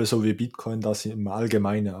glaube, so wie Bitcoin das im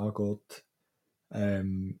Allgemeinen angeht,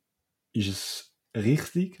 ähm, ist es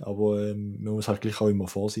richtig, aber man muss halt gleich auch immer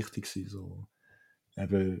vorsichtig sein. So.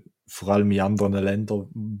 Eben, vor allem in anderen Ländern,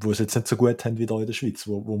 wo es jetzt nicht so gut haben wie da in der Schweiz,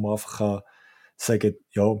 wo man einfach kann sagen,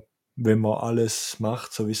 ja, wenn man alles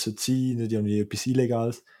macht, so wie es sollte sein, nicht irgendwie etwas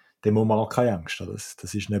Illegales, dann muss man auch keine Angst haben.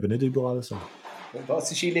 Das ist eben nicht überall so. Und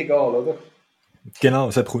das ist illegal, oder? Genau,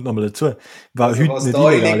 das kommt nochmal dazu. Was Also heute was nicht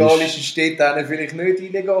da illegal illegal ist, ist, steht dann vielleicht nicht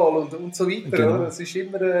illegal und so weiter, oder? genau. Das ist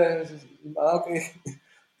immer im Auge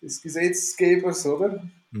des Gesetzgebers, oder?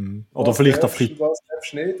 Oder Was vielleicht auch darfst du ein und was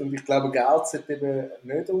darfst du nicht. Und ich glaube, Geld sollte eben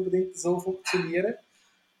nicht unbedingt so funktionieren.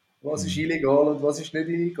 Was ist bisschen, illegal und was ist nicht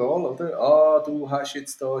illegal, oder? Du hast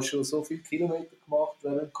jetzt da schon so viele Kilometer gemacht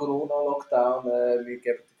während Corona-Lockdown, wir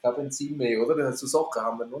geben dir kein Benzin mehr, oder? So Sachen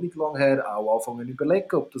haben wir noch nicht lange her auch anfangen zu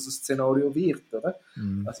überlegen, ob das ein Szenario wird, oder?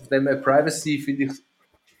 Also von dem her Privacy finde ich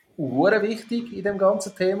sehr wichtig in dem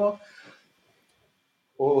ganzen Thema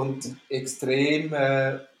und extrem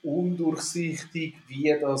undurchsichtig,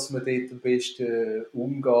 wie das man dort am besten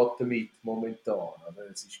umgeht damit momentan. Oder?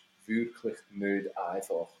 Es ist wirklich nicht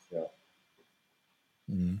einfach. Ja.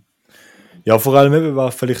 Ja, vor allem eben,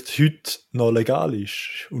 was vielleicht heute noch legal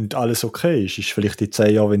ist und alles okay ist, ist vielleicht in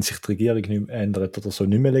 10 Jahren, wenn sich die Regierung nicht mehr ändert oder so,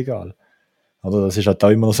 nicht mehr legal. Oder das ist halt auch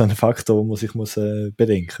immer noch so ein Faktor, den man sich muss,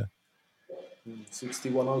 bedenken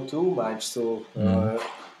 6102 meinst du, so, muss.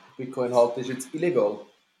 Bitcoin-Halt ist jetzt illegal?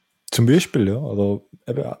 Zum Beispiel, ja. Oder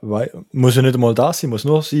eben, muss ja nicht einmal das sein, muss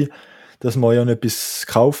nur sein, dass man ja etwas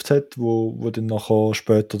gekauft hat, wo dann nachher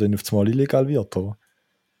später dann auf einmal illegal wird. Oder?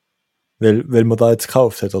 Weil man da jetzt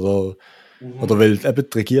gekauft hat. Oder weil eben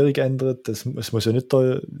die Regierung ändert. Es muss ja nicht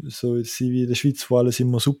da so sein wie in der Schweiz, wo alles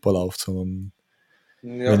immer super läuft, sondern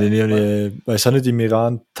wenn Ja, dann irgendwie, weiß auch nicht, im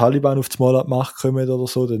Iran die Taliban auf einmal an die Macht kommen oder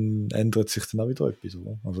so, dann ändert sich dann auch wieder etwas.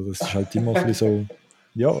 Oder? Also das ist halt immer ein bisschen so,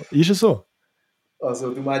 ja, ist es so.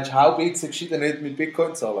 also du meinst Haubitze gescheiter nicht mit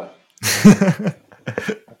Bitcoin zahlen?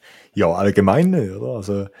 Ja, allgemein nicht,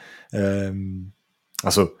 oder?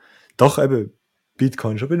 Also doch eben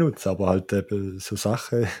Bitcoin schon benutzen, aber halt eben so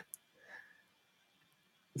Sachen,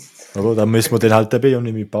 oder? Da müssen wir dann halt eben auch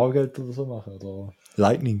nicht mit Bargeld oder so machen, oder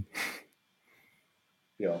Lightning.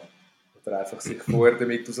 Ja. Oder einfach sich vorher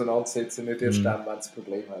damit auseinandersetzen, nicht erst dann, wenn du ein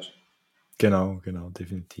Problem hast. Genau,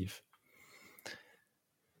 definitiv.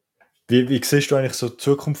 Wie siehst du eigentlich so die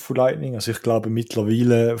Zukunft von Lightning? Also ich glaube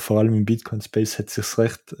mittlerweile, vor allem im Bitcoin-Space, hat sich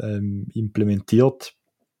recht implementiert.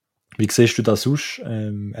 Wie siehst du das sonst?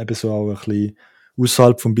 Eben so auch ein bisschen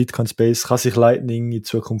außerhalb vom Bitcoin-Space. Kann sich Lightning in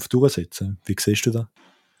Zukunft durchsetzen? Wie siehst du das?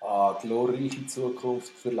 Glorreiche Zukunft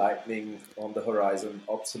für Lightning on the horizon.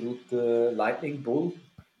 Absolut Lightning Bull.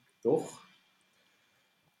 Doch,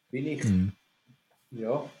 bin ich. Mhm.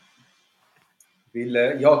 Ja.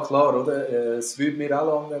 Weil, ja klar, oder? Es würde mir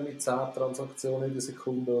auch lange mit 10 Transaktionen in der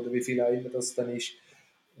Sekunde oder wie viel auch immer das dann ist.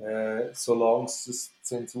 Solange es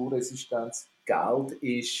zensurresistent Geld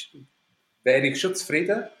ist, wäre ich schon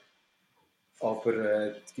zufrieden. Aber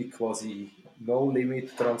es gibt quasi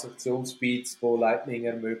No-Limit-Transaktionsspeeds, die Lightning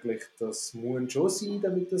ermöglicht. Das muss schon sein,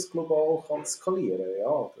 damit das global kann skalieren kann.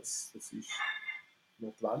 Ja, das ist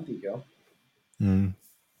notwendig, ja. Mhm.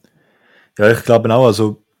 Ja, ich glaube auch,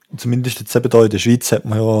 also zumindest jetzt eben hier in der Schweiz hat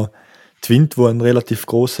man ja Twint, wo einen relativ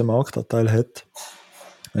grossen Marktanteil hat,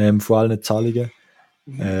 von allen Zahlungen.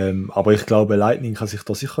 Aber ich glaube, Lightning kann sich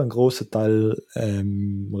da sicher einen grossen Teil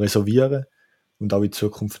reservieren und auch in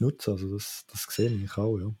Zukunft nutzen. Also das sehe ich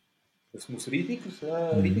auch, ja. Das muss Mhm.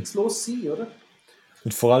 reibungslos sein, oder?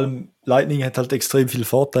 Und vor allem Lightning hat halt extrem viele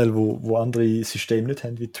Vorteile, wo andere Systeme nicht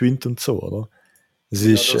haben, wie Twint und so, oder? Es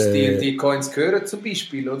Ja, ist, dass die Coins gehören zum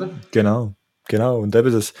Beispiel, oder? genau. Und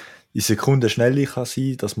eben, dass die Sekunde schneller kann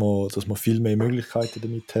sein, dass man viel mehr Möglichkeiten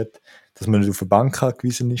damit hat, dass man nicht auf eine Bank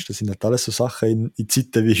angewiesen ist. Das sind halt alles so Sachen in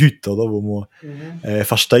Zeiten wie heute, oder? Wo man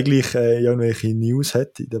fast täglich irgendwelche News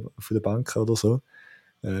hat von der Bank oder so.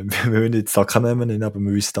 Wir wollen jetzt da keinen Namen nennen, aber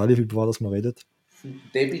wir wissen alle, über was wir reden.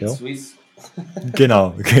 Debit Ja, Swiss.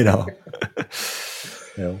 genau.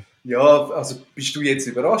 Ja. Ja, also bist du jetzt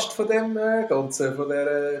überrascht von dem Ganzen,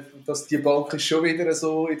 dass die Banken schon wieder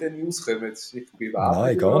so in den News kommen? Ich bin überhaupt nicht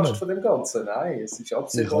Nein, gar überrascht nicht. von dem Ganzen. Nein, es ist Ich auch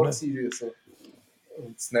absehbar nicht. gewesen. Also,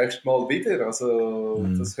 und das nächste Mal wieder. Also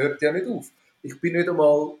Mhm. das hört ja nicht auf. Ich bin nicht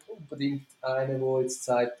einmal unbedingt einer, der jetzt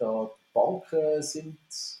sagt, die Banken sind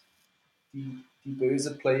die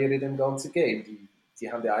bösen Player in dem ganzen Game.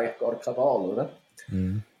 Die haben ja eigentlich gar keine Wahl, oder?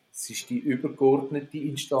 Mhm. Es ist die übergeordnete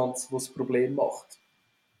Instanz, die das Problem macht.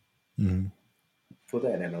 Mhm. Von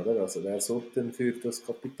denen, oder? Also wer sorgt denn für das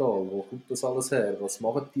Kapital? Wo kommt das alles her? Was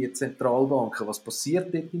machen die Zentralbanken? Was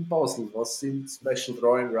passiert dort in Basel? Was sind Special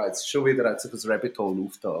Drawing Rights? Schon wieder hat sich ein Rabbit Hole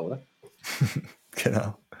aufgetan, oder?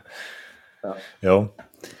 Genau. Ja. Ja.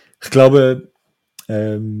 Ich glaube,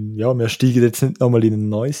 ja, wir steigen jetzt nicht nochmal in ein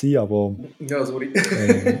neues ein, aber Ja, sorry.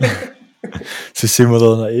 ähm, sonst sind wir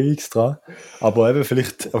da noch ewig dran. Aber eben,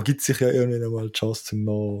 vielleicht ergibt sich ja irgendwann mal die Chance, um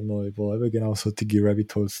noch über eben genau solche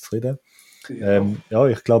Rabbit Holes zu reden. Ja. Ja,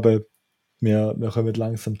 ich glaube, wir kommen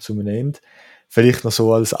langsam zum Ende. Vielleicht noch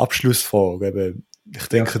so als Abschlussfrage. Eben, ich Ja.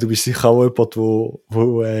 denke, du bist sicher auch jemand, wo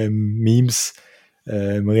Memes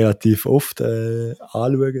relativ oft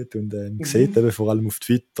anschaut und sieht, Mhm. eben vor allem auf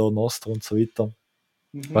Twitter, Nostr und so weiter.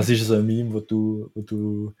 Was Mhm. ist so ein Meme, wo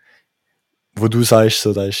du sagst,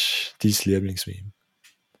 so, das ist dein Lieblingsmeme?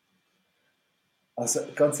 Also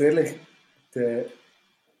ganz ehrlich, der,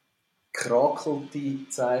 gekrakelte,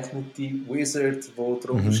 zeichnete Wizard, wo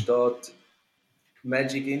drunter steht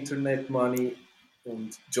Magic Internet Money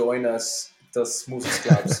und Join Us. Das muss es,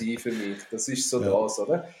 glaube ich, sein für mich. Das ist so das,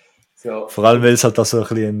 oder? So. Vor allem, weil es halt auch so ein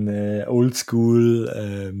bisschen ein Oldschool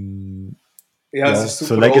es ist so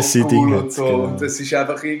super Legacy-Ding oldschool hat. und so. Genau. Und es ist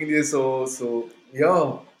einfach irgendwie so,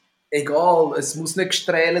 ja, egal, es muss nicht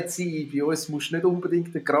gestrahlt sein. Bei uns musst du nicht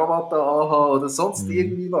unbedingt eine Krawatte anhaben oder sonst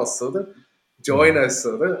irgendwie was, oder? Join us,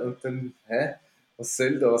 oder? Und dann, was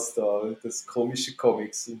soll das da? Das komische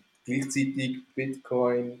Comics. Und gleichzeitig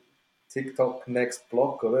Bitcoin, TikTok, Next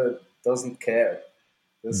Block, oder? Doesn't care.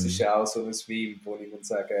 Das ist auch so ein Meme, wo ich muss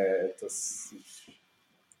sagen, das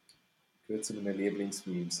gehört zu meinen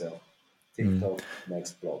Lieblingsmemes, ja. TikTok,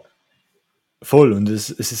 Next Block. Voll, und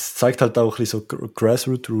es zeigt halt auch ein bisschen so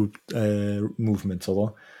Grassroot-Movements,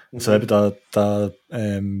 oder? Also eben da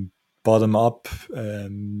Bottom-up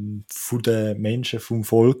von den Menschen, vom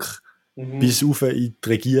Volk bis auf in die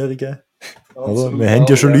Regierungen. Oder? Wir haben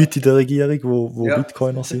ja schon Leute in der Regierung, die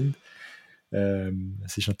Bitcoiner sind.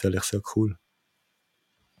 Es ist natürlich sehr cool.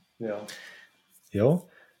 Ja. Ja.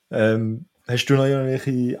 Hast du noch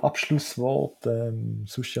irgendwelche Abschlussworte?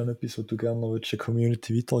 Sonst ja noch etwas, was du gerne noch der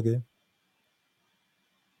Community weitergeben?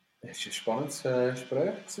 Es war ein spannendes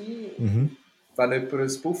Gespräch. Wenn jemand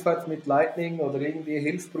ein Buff hat mit Lightning oder irgendwie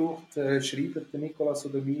Hilfe braucht, schreibt den Nikolas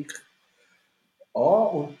oder mich an.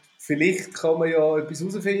 Und vielleicht kann man ja etwas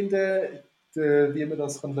herausfinden, wie man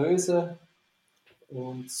das lösen kann.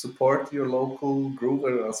 Und support your local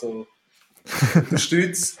groover. Also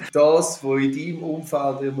unterstützt das, was in deinem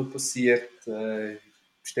Umfeld immer passiert.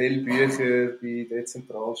 Bestell Bücher bei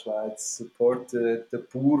Dezentralschweiz, support den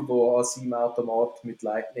Bauer, der an seinem Automat mit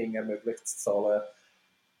Lightning ermöglicht zu zahlen.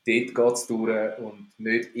 Dort geht es durch und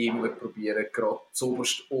nicht immer probieren, gerade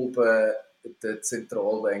zuoberst oben den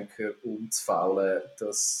Zentralbanker umzufällen.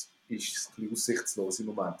 Das ist ein bisschen aussichtslos im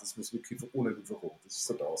Moment. Das muss wirklich von unten raufkommen. Das ist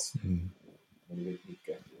so das, was ich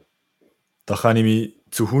mitgeben. Da kann ich mich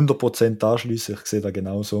zu 100% anschließen. Ich sehe das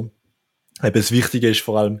genauso. Eben das Wichtige ist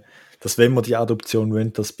vor allem, dass wenn wir die Adoption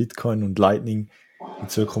wollen, dass Bitcoin und Lightning in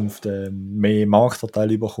Zukunft mehr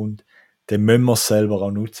Marktanteil überkommt, dann müssen wir es selber auch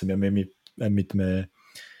nutzen. Wir müssen mit einem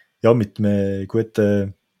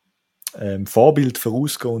guten Vorbild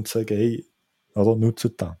vorausgehen und sagen, hey, oder nutzt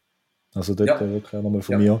das. Also dort wirklich auch nochmal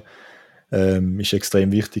von mir. Ist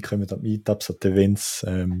extrem wichtig, kommen an Meetups, an Events,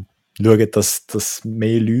 schauen, dass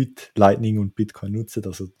mehr Leute Lightning und Bitcoin nutzen.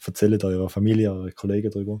 Also erzählen eurer Familie, euren Kollegen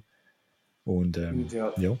darüber. Und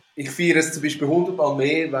ich feiere es zum Beispiel 100-mal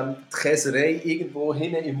mehr, wenn die Käserei irgendwo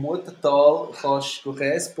hinten im Muttertal kannst du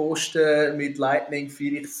Käse posten mit Lightning,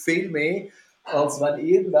 feiere ich viel mehr, als wenn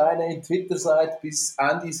irgendeiner in Twitter sagt, bis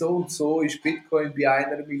Ende so und so ist Bitcoin bei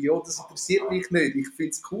 1 Million. Das interessiert mich nicht. Ich finde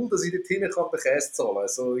es cool, dass ich dort hinten den Käse zahlen kann.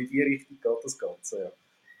 So in die Richtung geht das Ganze.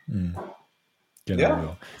 Ja. Genau,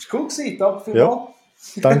 ja. Ist cool gewesen. Danke vielmals. Ja.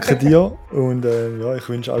 Danke dir und ich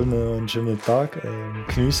wünsche allen einen schönen Tag.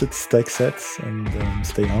 Geniessen die Stack-Sets und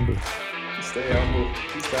stay humble. Stay humble.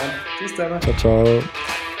 Bis dann. Tschüss zusammen. Ciao, ciao.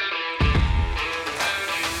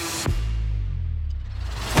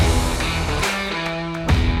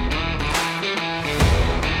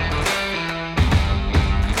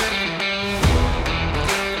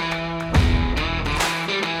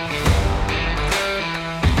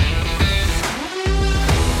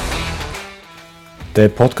 Der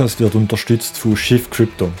Podcast wird unterstützt von Shift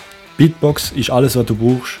Crypto. Bitbox ist alles, was du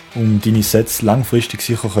brauchst, um deine Sets langfristig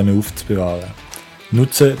sicher aufzubewahren.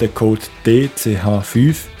 Nutze den Code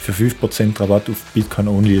DCH5 für 5% Rabatt auf Bitcoin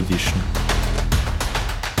Only Edition.